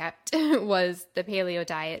and kept was the paleo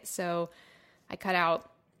diet. So I cut out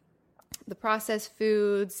the processed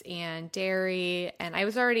foods and dairy, and I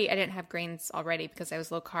didn't have grains already because I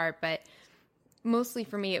was low carb, but mostly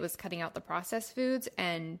for me, it was cutting out the processed foods.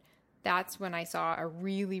 And that's when I saw a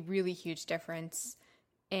really, really huge difference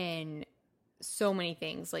in so many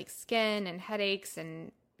things like skin and headaches,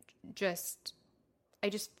 and I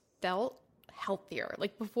just felt healthier.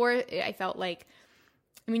 Like before, I felt like,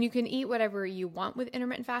 you can eat whatever you want with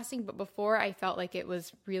intermittent fasting, but before I felt like it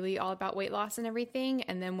was really all about weight loss and everything.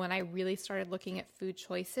 And then when I really started looking at food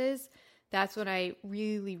choices, that's when I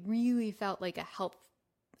really, really felt like a health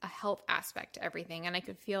aspect to everything. And I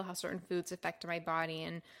could feel how certain foods affected my body.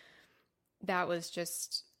 And that was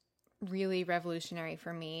just really revolutionary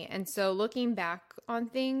for me. And so looking back on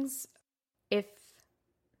things, if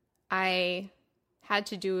I had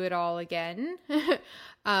to do it all again,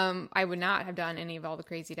 I would not have done any of all the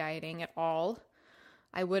crazy dieting at all.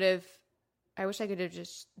 I wish I could have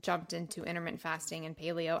just jumped into intermittent fasting and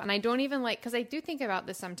paleo. And I don't even because I do think about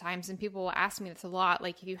this sometimes, and people will ask me this a lot,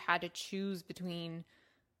 like if you had to choose between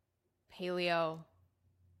paleo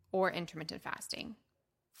or intermittent fasting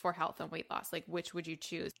for health and weight loss, like which would you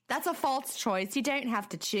choose? That's a false choice. You don't have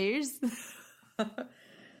to choose.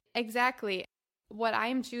 Exactly. What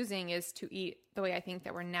I'm choosing is to eat the way I think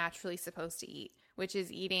that we're naturally supposed to eat, which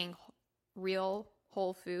is eating real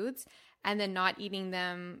whole foods and then not eating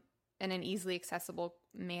them in an easily accessible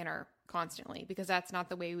manner constantly, because that's not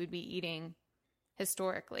the way we'd be eating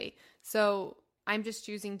historically. So I'm just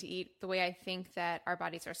choosing to eat the way I think that our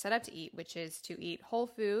bodies are set up to eat, which is to eat whole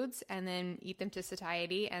foods and then eat them to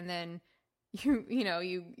satiety, and then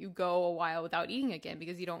you go a while without eating again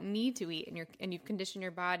because you don't need to eat, and you've conditioned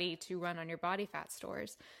your body to run on your body fat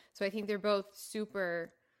stores. So I think they're both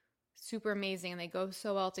super, super amazing, and they go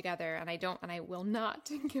so well together. And I will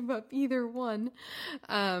not give up either one.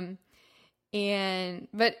 But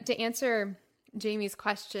to answer Jamie's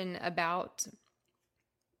question about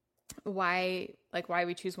why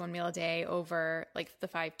we choose one meal a day over like the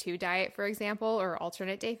 5-2 diet, for example, or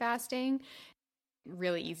alternate day fasting,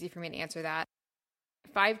 really easy for me to answer that.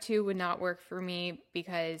 5-2 would not work for me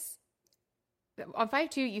because on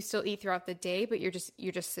 5-2 you still eat throughout the day, but you're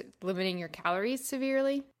just limiting your calories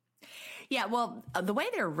severely. Yeah, well, the way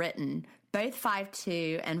they're written, both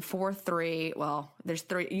 5-2 and 4-3, well, there's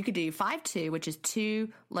 3. You could do 5-2, which is 2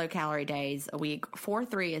 low-calorie days a week.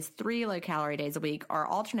 4-3 is 3 low-calorie days a week, or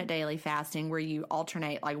alternate daily fasting, where you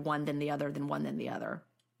alternate like one then the other, then one then the other.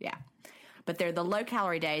 Yeah. But they're the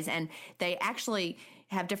low-calorie days, and they actually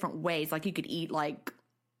have different ways. Like you could eat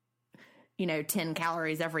 10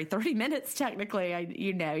 calories every 30 minutes, technically.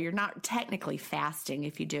 You're not technically fasting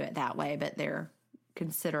if you do it that way, but they're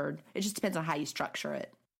considered. It just depends on how you structure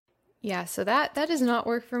it. Yeah, so that does not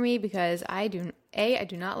work for me because I do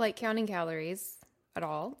not like counting calories at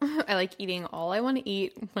all. I like eating all I want to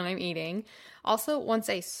eat when I'm eating. Also, once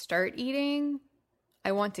I start eating,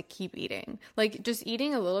 I want to keep eating. Like just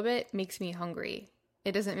eating a little bit makes me hungry.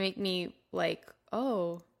 It doesn't make me like,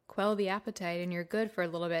 oh, quell the appetite and you're good for a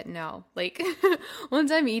little bit. No, like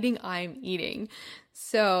once I'm eating.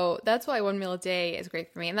 So that's why one meal a day is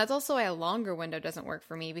great for me. And that's also why a longer window doesn't work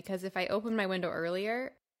for me, because if I open my window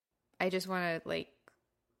earlier, I just want to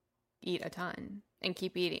eat a ton and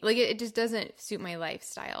keep eating. It just doesn't suit my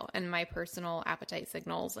lifestyle and my personal appetite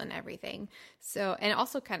signals and everything. So, and it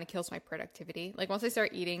also kind of kills my productivity. Once I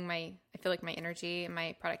start eating, I feel like my energy and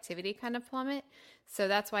my productivity kind of plummet. So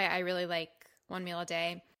that's why I really like one meal a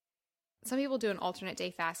day. Some people do an alternate day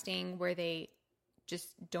fasting where they just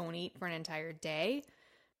don't eat for an entire day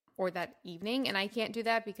or that evening. And I can't do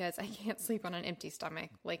that because I can't sleep on an empty stomach.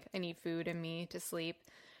 I need food in me to sleep.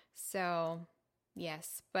 So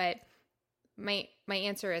yes, but my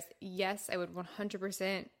answer is yes, I would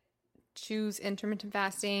 100% choose intermittent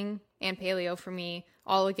fasting and paleo for me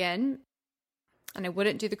all again. And I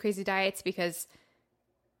wouldn't do the crazy diets because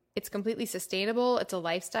it's completely sustainable. It's a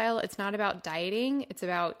lifestyle. It's not about dieting. It's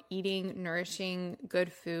about eating nourishing,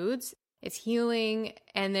 good foods. It's healing.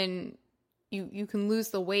 And then you can lose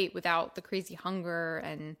the weight without the crazy hunger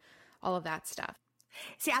and all of that stuff.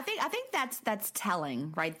 See, I think that's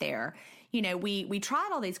telling right there. You know, we tried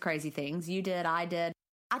all these crazy things. You did, I did.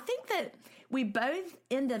 I think that we both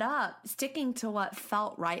ended up sticking to what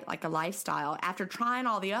felt right, like a lifestyle. After trying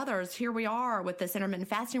all the others, here we are with this intermittent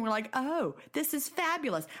fasting. We're like, oh, this is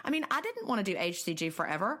fabulous. I mean, I didn't want to do HCG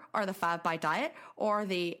forever, or the 5-bite diet, or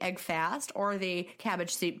the egg fast, or the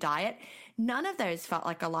cabbage soup diet. None of those felt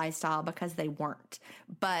like a lifestyle because they weren't.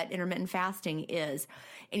 But intermittent fasting is.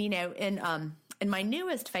 And, you know, in my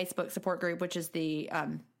newest Facebook support group, which is the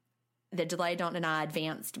Delay, Don't Deny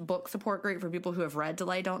Advanced book support group for people who have read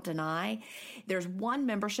Delay, Don't Deny, there's one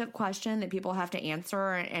membership question that people have to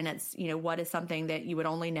answer, and it's, you know, what is something that you would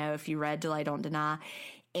only know if you read Delay, Don't Deny?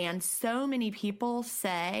 And so many people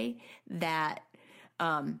say that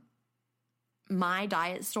my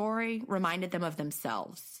diet story reminded them of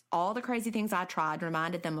themselves. All the crazy things I tried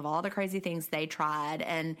reminded them of all the crazy things they tried.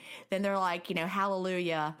 And then they're like, you know,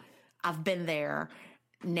 hallelujah, I've been there.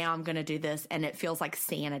 Now I'm going to do this. And it feels like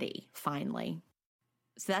sanity, finally.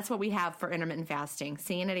 So that's what we have for intermittent fasting.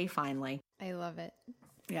 Sanity, finally. I love it.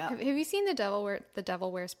 Yeah. Have you seen The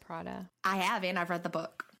Devil Wears Prada? I have, and I've read the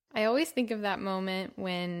book. I always think of that moment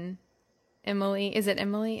when Emily, is it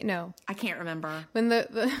Emily? No. I can't remember. When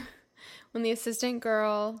when the assistant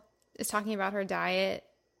girl is talking about her diet,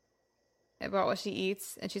 about what she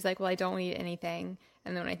eats, and she's like, well, I don't eat anything.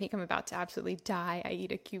 And then when I think I'm about to absolutely die, I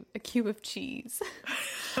eat a cube of cheese.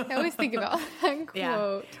 I always think about that quote.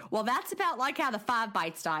 Yeah. Well, that's about like how the 5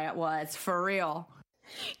 bites diet was, for real.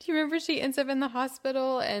 Do you remember she ends up in the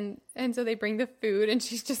hospital and so they bring the food and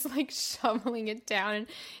she's just like shoveling it down and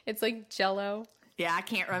it's like Jell-O? Yeah, I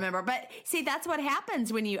can't remember. But see, that's what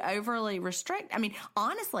happens when you overly restrict. I mean,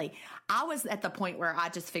 honestly, I was at the point where I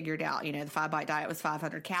just figured out, you know, the 5-bite diet was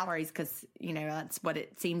 500 calories because, you know, that's what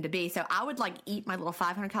it seemed to be. So I would like eat my little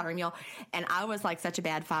 500 calorie meal. And I was like such a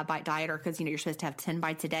bad 5-bite dieter because, you know, you're supposed to have 10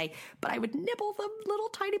 bites a day. But I would nibble the little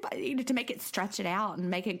tiny bite, you know, to make it stretch it out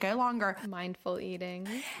and make it go longer. Mindful eating.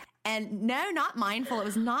 And no, not mindful. It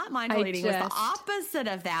was not mindful eating. It was the opposite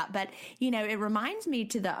of that. But, you know, it reminds me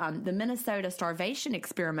to the Minnesota starvation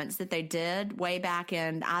experiments that they did way back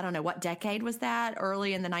in, I don't know, what decade was that?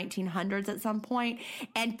 Early in the 1900s at some point.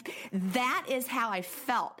 And that is how I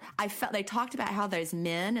felt. They talked about how those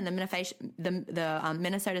men in the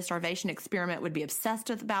Minnesota starvation experiment would be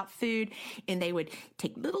obsessed about food. And they would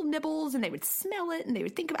take little nibbles and they would smell it and they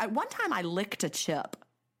would think about it. One time I licked a chip.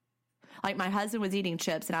 Like my husband was eating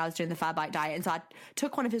chips and I was doing the 5-bite diet. And so I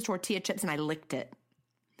took one of his tortilla chips and I licked it.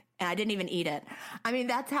 And I didn't even eat it. I mean,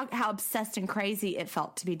 that's how obsessed and crazy it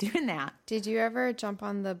felt to be doing that. Did you ever jump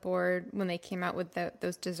on the board when they came out with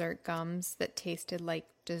those dessert gums that tasted like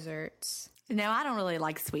desserts? No, I don't really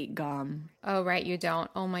like sweet gum. Oh, right. You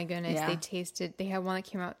don't. Oh my goodness. Yeah. They had one that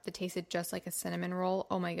came out that tasted just like a cinnamon roll.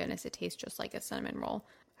 Oh my goodness. It tastes just like a cinnamon roll.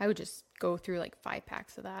 I would just go through like 5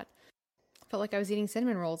 packs of that. Felt like I was eating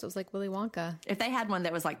cinnamon rolls. It was like Willy Wonka. If they had one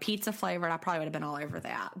that was like pizza flavored, I probably would have been all over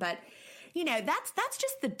that. But, you know, that's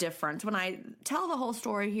just the difference. When I tell the whole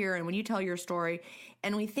story here and when you tell your story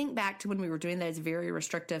and we think back to when we were doing those very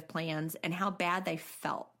restrictive plans and how bad they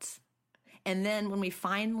felt. And then when we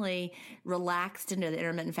finally relaxed into the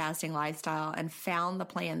intermittent fasting lifestyle and found the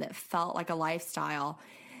plan that felt like a lifestyle,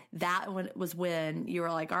 that was when you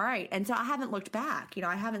were like, all right. And so I haven't looked back. You know,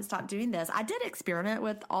 I haven't stopped doing this. I did experiment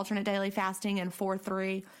with alternate daily fasting and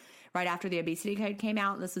 4-3 right after the obesity code came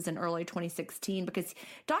out. This was in early 2016 because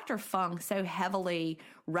Dr. Fung so heavily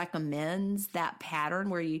recommends that pattern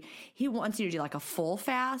where he wants you to do like a full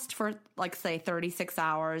fast for like, say, 36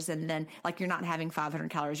 hours. And then like you're not having 500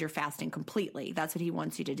 calories, you're fasting completely. That's what he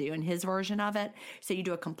wants you to do in his version of it. So you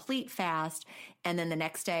do a complete fast. And then the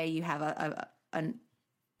next day you have an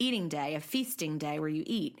eating day, a feasting day where you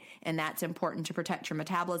eat, and that's important to protect your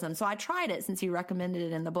metabolism. So I tried it since he recommended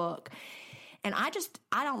it in the book. And I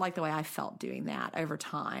don't like the way I felt doing that over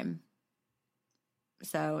time.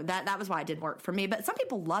 So that was why it didn't work for me. But some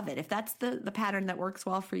people love it. If that's the pattern that works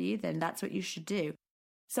well for you, then that's what you should do.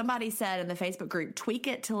 Somebody said in the Facebook group, tweak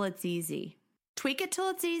it till it's easy. Tweak it till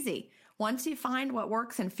it's easy. Once you find what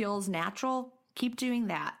works and feels natural, keep doing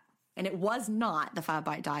that. And it was not the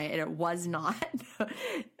 5-bite diet. And it was not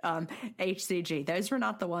HCG. Those were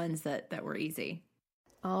not the ones that were easy.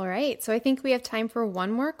 All right. So I think we have time for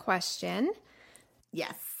one more question.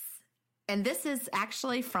 Yes. And this is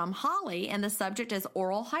actually from Holly, and the subject is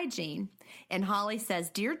oral hygiene. And Holly says,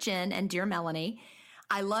 Dear Jen and dear Melanie,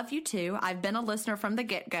 I love you too. I've been a listener from the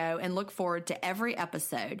get-go and look forward to every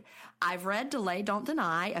episode. I've read Delay, Don't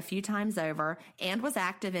Deny a few times over and was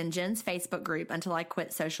active in Jen's Facebook group until I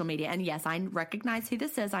quit social media. And yes, I recognize who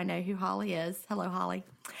this is. I know who Holly is. Hello, Holly.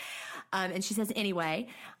 And she says, anyway,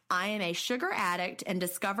 I am a sugar addict and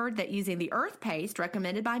discovered that using the earth paste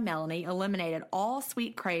recommended by Melanie eliminated all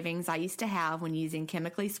sweet cravings I used to have when using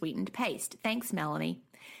chemically sweetened paste. Thanks, Melanie.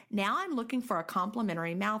 Now I'm looking for a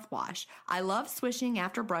complimentary mouthwash. I love swishing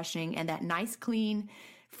after brushing and that nice, clean,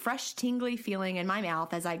 fresh, tingly feeling in my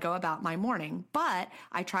mouth as I go about my morning, but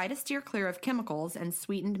I try to steer clear of chemicals and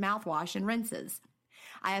sweetened mouthwash and rinses.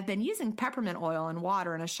 I have been using peppermint oil and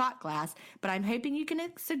water in a shot glass, but I'm hoping you can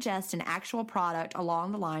suggest an actual product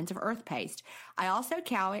along the lines of earth paste. I also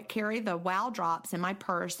carry the Wow drops in my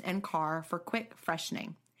purse and car for quick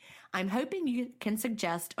freshening. I'm hoping you can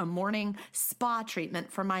suggest a morning spa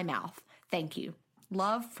treatment for my mouth. Thank you.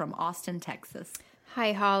 Love from Austin, Texas.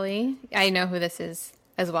 Hi, Holly. I know who this is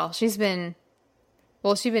as well. She's been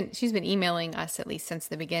emailing us at least since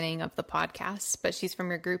the beginning of the podcast, but she's from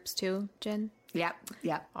your groups too, Jen? Yep.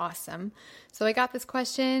 Awesome. So I got this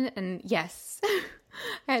question, and yes,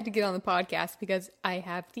 I had to get on the podcast because I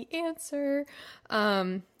have the answer.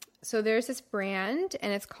 So there's this brand,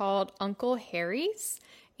 and it's called Uncle Harry's,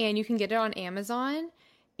 and you can get it on Amazon,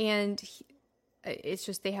 and it's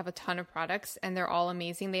just, they have a ton of products, and they're all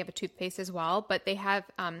amazing. They have a toothpaste as well, but they have,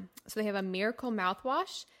 they have a miracle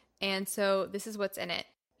mouthwash, and so this is what's in it.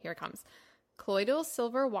 Here it comes. Colloidal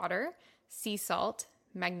silver water, sea salt,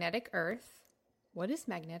 magnetic earth. What is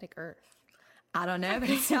magnetic earth? I don't know, but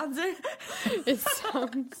it sounds it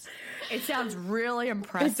sounds really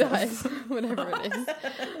impressive. It does, whatever it is.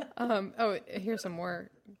 Here's some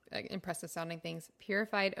more impressive sounding things.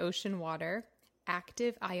 Purified ocean water,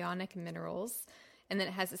 active ionic minerals, and then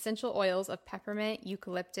it has essential oils of peppermint,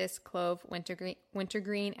 eucalyptus, clove,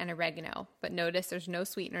 wintergreen, and oregano. But notice there's no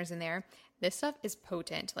sweeteners in there. This stuff is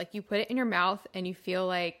potent. Like, you put it in your mouth and you feel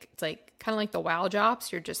like it's like kind of like the Wow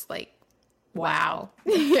drops. You're just like, wow.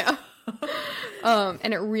 Yeah.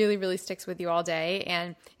 And it really, really sticks with you all day,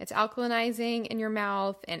 and it's alkalinizing in your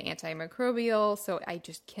mouth and antimicrobial. So I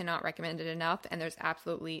just cannot recommend it enough. And there's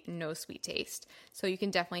absolutely no sweet taste. So you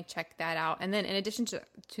can definitely check that out. And then in addition to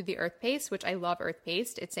the earth paste, which I love earth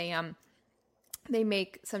paste, it's they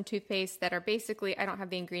make some toothpaste that are basically, I don't have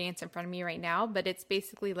the ingredients in front of me right now, but it's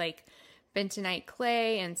basically like bentonite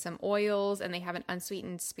clay and some oils, and they have an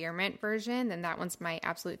unsweetened spearmint version, and that one's my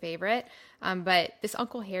absolute favorite. But this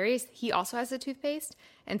Uncle Harry's, he also has a toothpaste,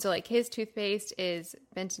 and so like his toothpaste is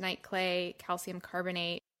bentonite clay, calcium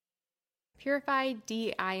carbonate, purified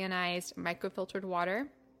deionized microfiltered water,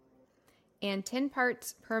 and 10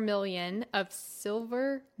 parts per million of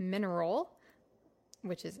silver mineral,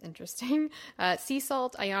 which is interesting, sea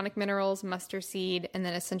salt, ionic minerals, mustard seed, and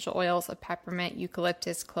then essential oils of peppermint,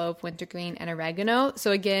 eucalyptus, clove, wintergreen, and oregano. So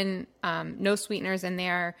again, no sweeteners in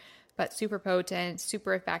there, but super potent,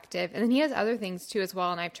 super effective. And then he has other things too as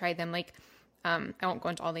well, and I've tried them. Like, I won't go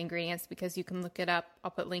into all the ingredients because you can look it up. I'll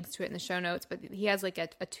put links to it in the show notes. But he has like a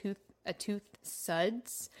tooth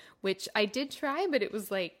suds, which I did try, but it was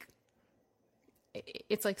like,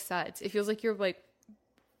 it's like suds. It feels like you're like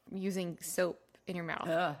using soap in your mouth.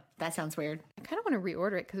 Ugh, that sounds weird. I kind of want to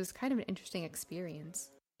reorder it because it's kind of an interesting experience.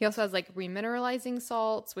 He also has like remineralizing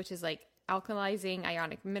salts, which is like alkalizing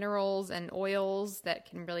ionic minerals and oils that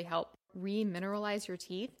can really help remineralize your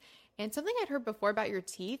teeth. And something I'd heard before about your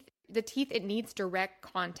teeth, it needs direct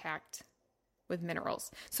contact with minerals.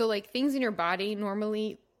 So like things in your body,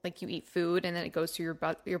 normally like you eat food and then it goes through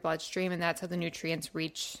your bloodstream, and that's how the nutrients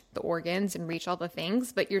reach the organs and reach all the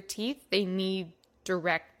things. But your teeth, they need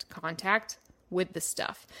direct contact with the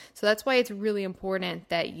stuff. So that's why it's really important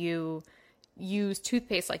that you use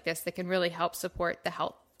toothpaste like this that can really help support the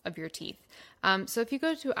health of your teeth. So if you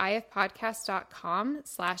go to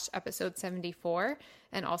ifpodcast.com/episode 74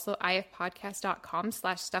 and also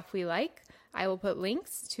ifpodcast.com/stuffwelike, I will put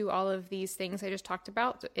links to all of these things I just talked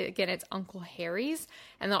about. Again, it's Uncle Harry's,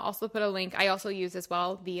 and I'll also put a link. I also use as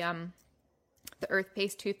well the Earth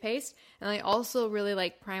Paste toothpaste. And I also really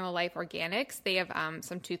like Primal Life Organics. They have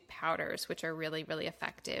some tooth powders, which are really, really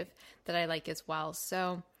effective that I like as well.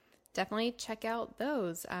 So definitely check out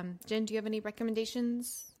those. Jen, do you have any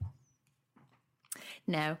recommendations?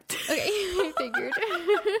 No. Okay, I figured.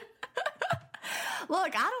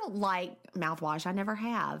 Look, I don't like mouthwash. I never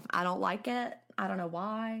have. I don't like it. I don't know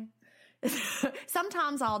why.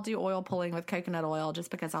 Sometimes I'll do oil pulling with coconut oil just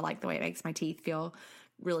because I like the way it makes my teeth feel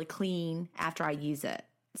really clean after I use it.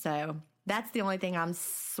 So that's the only thing I'm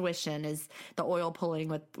swishing is the oil pulling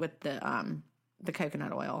with the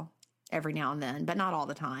coconut oil every now and then, but not all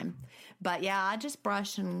the time. But yeah, I just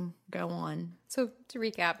brush and go on. So to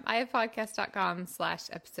recap,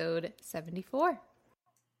 ifpodcast.com/episode 74.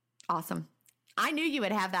 Awesome. I knew you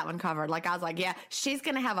would have that one covered. Like, I was like, yeah, she's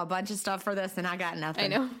going to have a bunch of stuff for this, and I got nothing.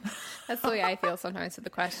 I know. That's the way I feel sometimes with the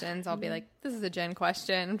questions. I'll be like, this is a Jen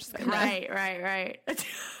question. I'm just going to. Right.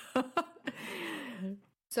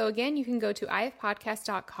 So again, you can go to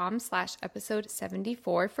ifpodcast.com/episode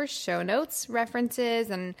 74 for show notes, references,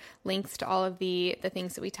 and links to all of the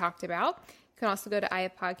things that we talked about. You can also go to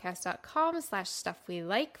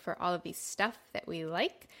ifpodcast.com/stuff-we-like for all of the stuff that we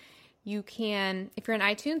like. You can, if you're in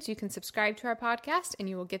iTunes, you can subscribe to our podcast and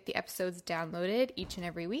you will get the episodes downloaded each and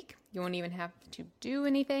every week. You won't even have to do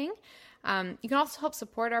anything. You can also help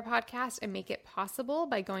support our podcast and make it possible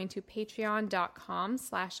by going to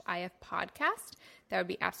patreon.com/ifpodcast. That would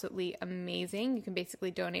be absolutely amazing. You can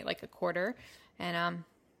basically donate like a quarter, and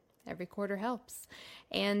every quarter helps.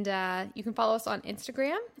 And you can follow us on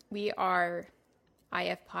Instagram. We are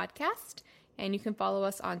IF Podcast. And you can follow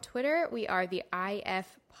us on Twitter. We are the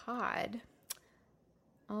IF Pod.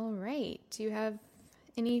 All right. Do you have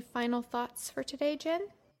any final thoughts for today, Jen?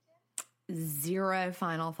 Zero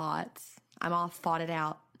final thoughts. I'm all thoughted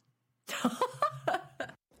out.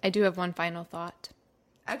 I do have one final thought.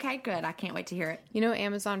 Okay, good. I can't wait to hear it. You know,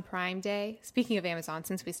 Amazon Prime Day. Speaking of Amazon,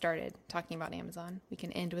 since we started talking about Amazon, we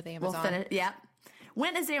can end with Amazon. We'll finish. Yep.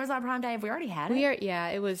 When is Amazon Prime Day? Have we already had it? Yeah,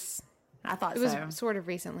 it was. I thought it was sort of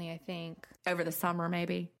recently, I think. Over the summer,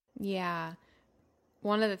 maybe. Yeah.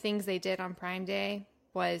 One of the things they did on Prime Day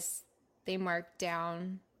was they marked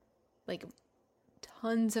down like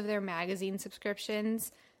tons of their magazine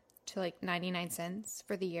subscriptions to like 99 cents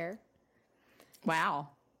for the year. Wow.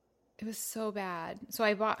 It was so bad. So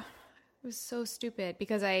it was so stupid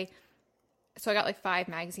because I got like 5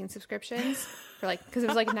 magazine subscriptions for like, because it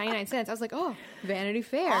was like 99 cents. I was like, oh, Vanity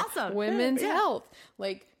Fair, awesome. Women's Health,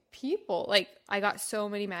 like People. Like, I got so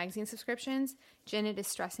many magazine subscriptions. Janet is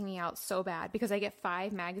stressing me out so bad because I get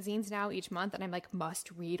 5 magazines now each month, and I'm like,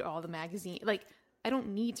 must read all the magazines. Like, I don't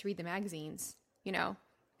need to read the magazines, you know,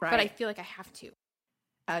 right. But I feel like I have to.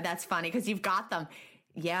 Oh, that's funny because you've got them.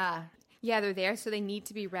 Yeah. Yeah, they're there, so they need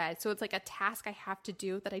to be read. So it's like a task I have to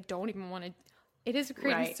do that I don't even want to. It is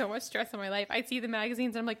creating so much stress in my life. I see the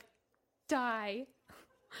magazines and I'm like, die.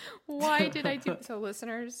 Why did I do so?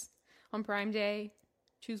 Listeners, on Prime Day,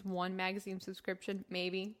 choose one magazine subscription,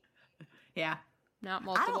 maybe. Yeah. Not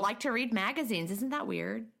multiple. I don't like to read magazines. Isn't that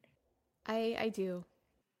weird? I do.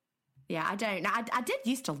 Yeah, I don't. Now, I did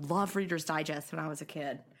used to love Reader's Digest when I was a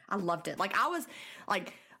kid. I loved it. Like, I was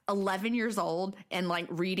like 11 years old and like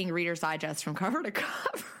reading Reader's Digest from cover to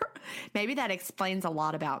cover. Maybe that explains a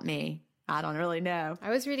lot about me. I don't really know.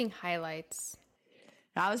 I was reading highlights.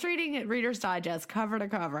 I was reading Reader's Digest cover to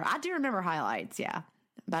cover. I do remember highlights, yeah.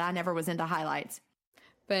 But I never was into highlights.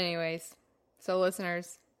 But anyways, so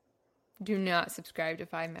listeners, do not subscribe to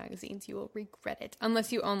 5 magazines. You will regret it.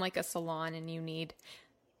 Unless you own like a salon and you need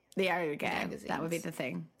there you go. magazines. That would be the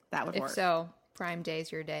thing. That would work. If so, Prime Day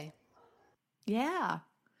is your day. Yeah.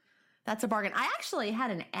 That's a bargain. I actually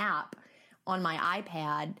had an app on my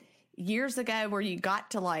iPad years ago where you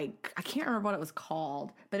got to like, I can't remember what it was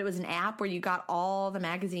called, but it was an app where you got all the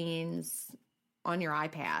magazines on your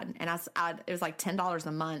iPad, and it was like $10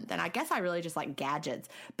 a month, and I guess I really just like gadgets,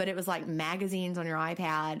 but it was like magazines on your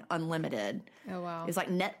iPad, unlimited. Oh wow! It's like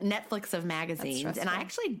Netflix of magazines, and I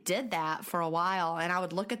actually did that for a while, and I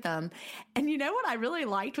would look at them, and you know what I really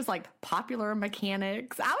liked was like Popular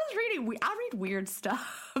Mechanics. I read weird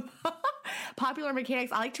stuff. Popular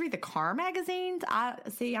Mechanics. I like to read the car magazines. I'm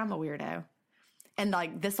a weirdo, and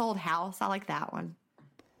like This Old House. I like that one.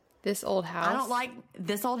 This Old House? I don't like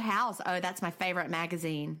This Old House. Oh, that's my favorite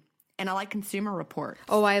magazine. And I like Consumer Reports.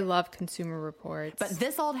 Oh, I love Consumer Reports. But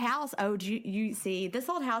This Old House, oh, do you see, This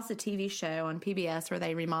Old House, a TV show on PBS where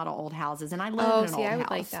they remodel old houses. And I live in an old house. I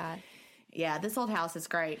would like that. Yeah, This Old House is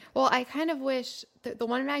great. Well, I kind of wish, the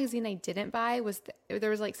one magazine I didn't buy was,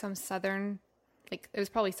 there was like some Southern, like it was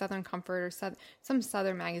probably Southern Comfort or some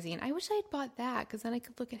Southern magazine. I wish I had bought that because then I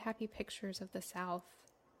could look at happy pictures of the South.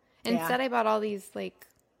 Instead, I bought all these like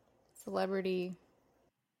celebrity.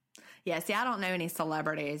 Yeah, see, I don't know any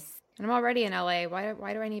celebrities. And I'm already in LA.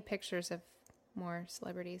 Why do I need pictures of more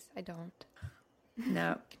celebrities? I don't.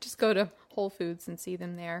 No. Just go to Whole Foods and see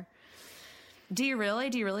them there. Do you really?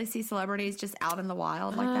 Do you really see celebrities just out in the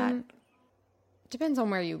wild like that? Depends on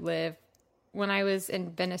where you live. When I was in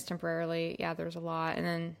Venice temporarily, yeah, there's a lot. And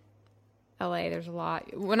then LA, there's a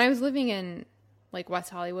lot. When I was living in like West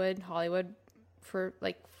Hollywood for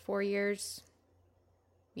like 4 years,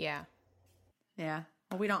 yeah. Yeah.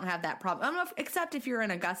 Well, we don't have that problem. I don't know except if you're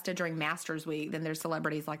in Augusta during Masters Week, then there's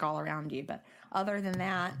celebrities like all around you. But other than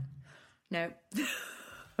that, nope.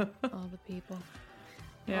 All the people.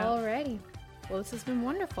 Yeah. Alrighty. Well, this has been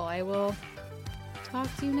wonderful. I will talk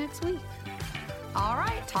to you next week. All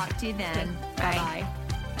right. Talk to you then. Bye. Bye-bye.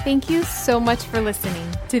 Thank you so much for listening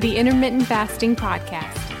to the Intermittent Fasting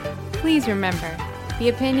Podcast. Please remember, the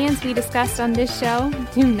opinions we discussed on this show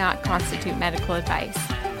do not constitute medical advice.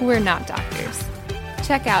 We're not doctors.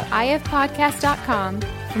 Check out ifpodcast.com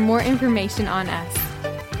for more information on us.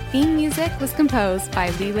 Theme music was composed by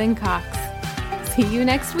Leland Cox. See you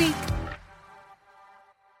next week.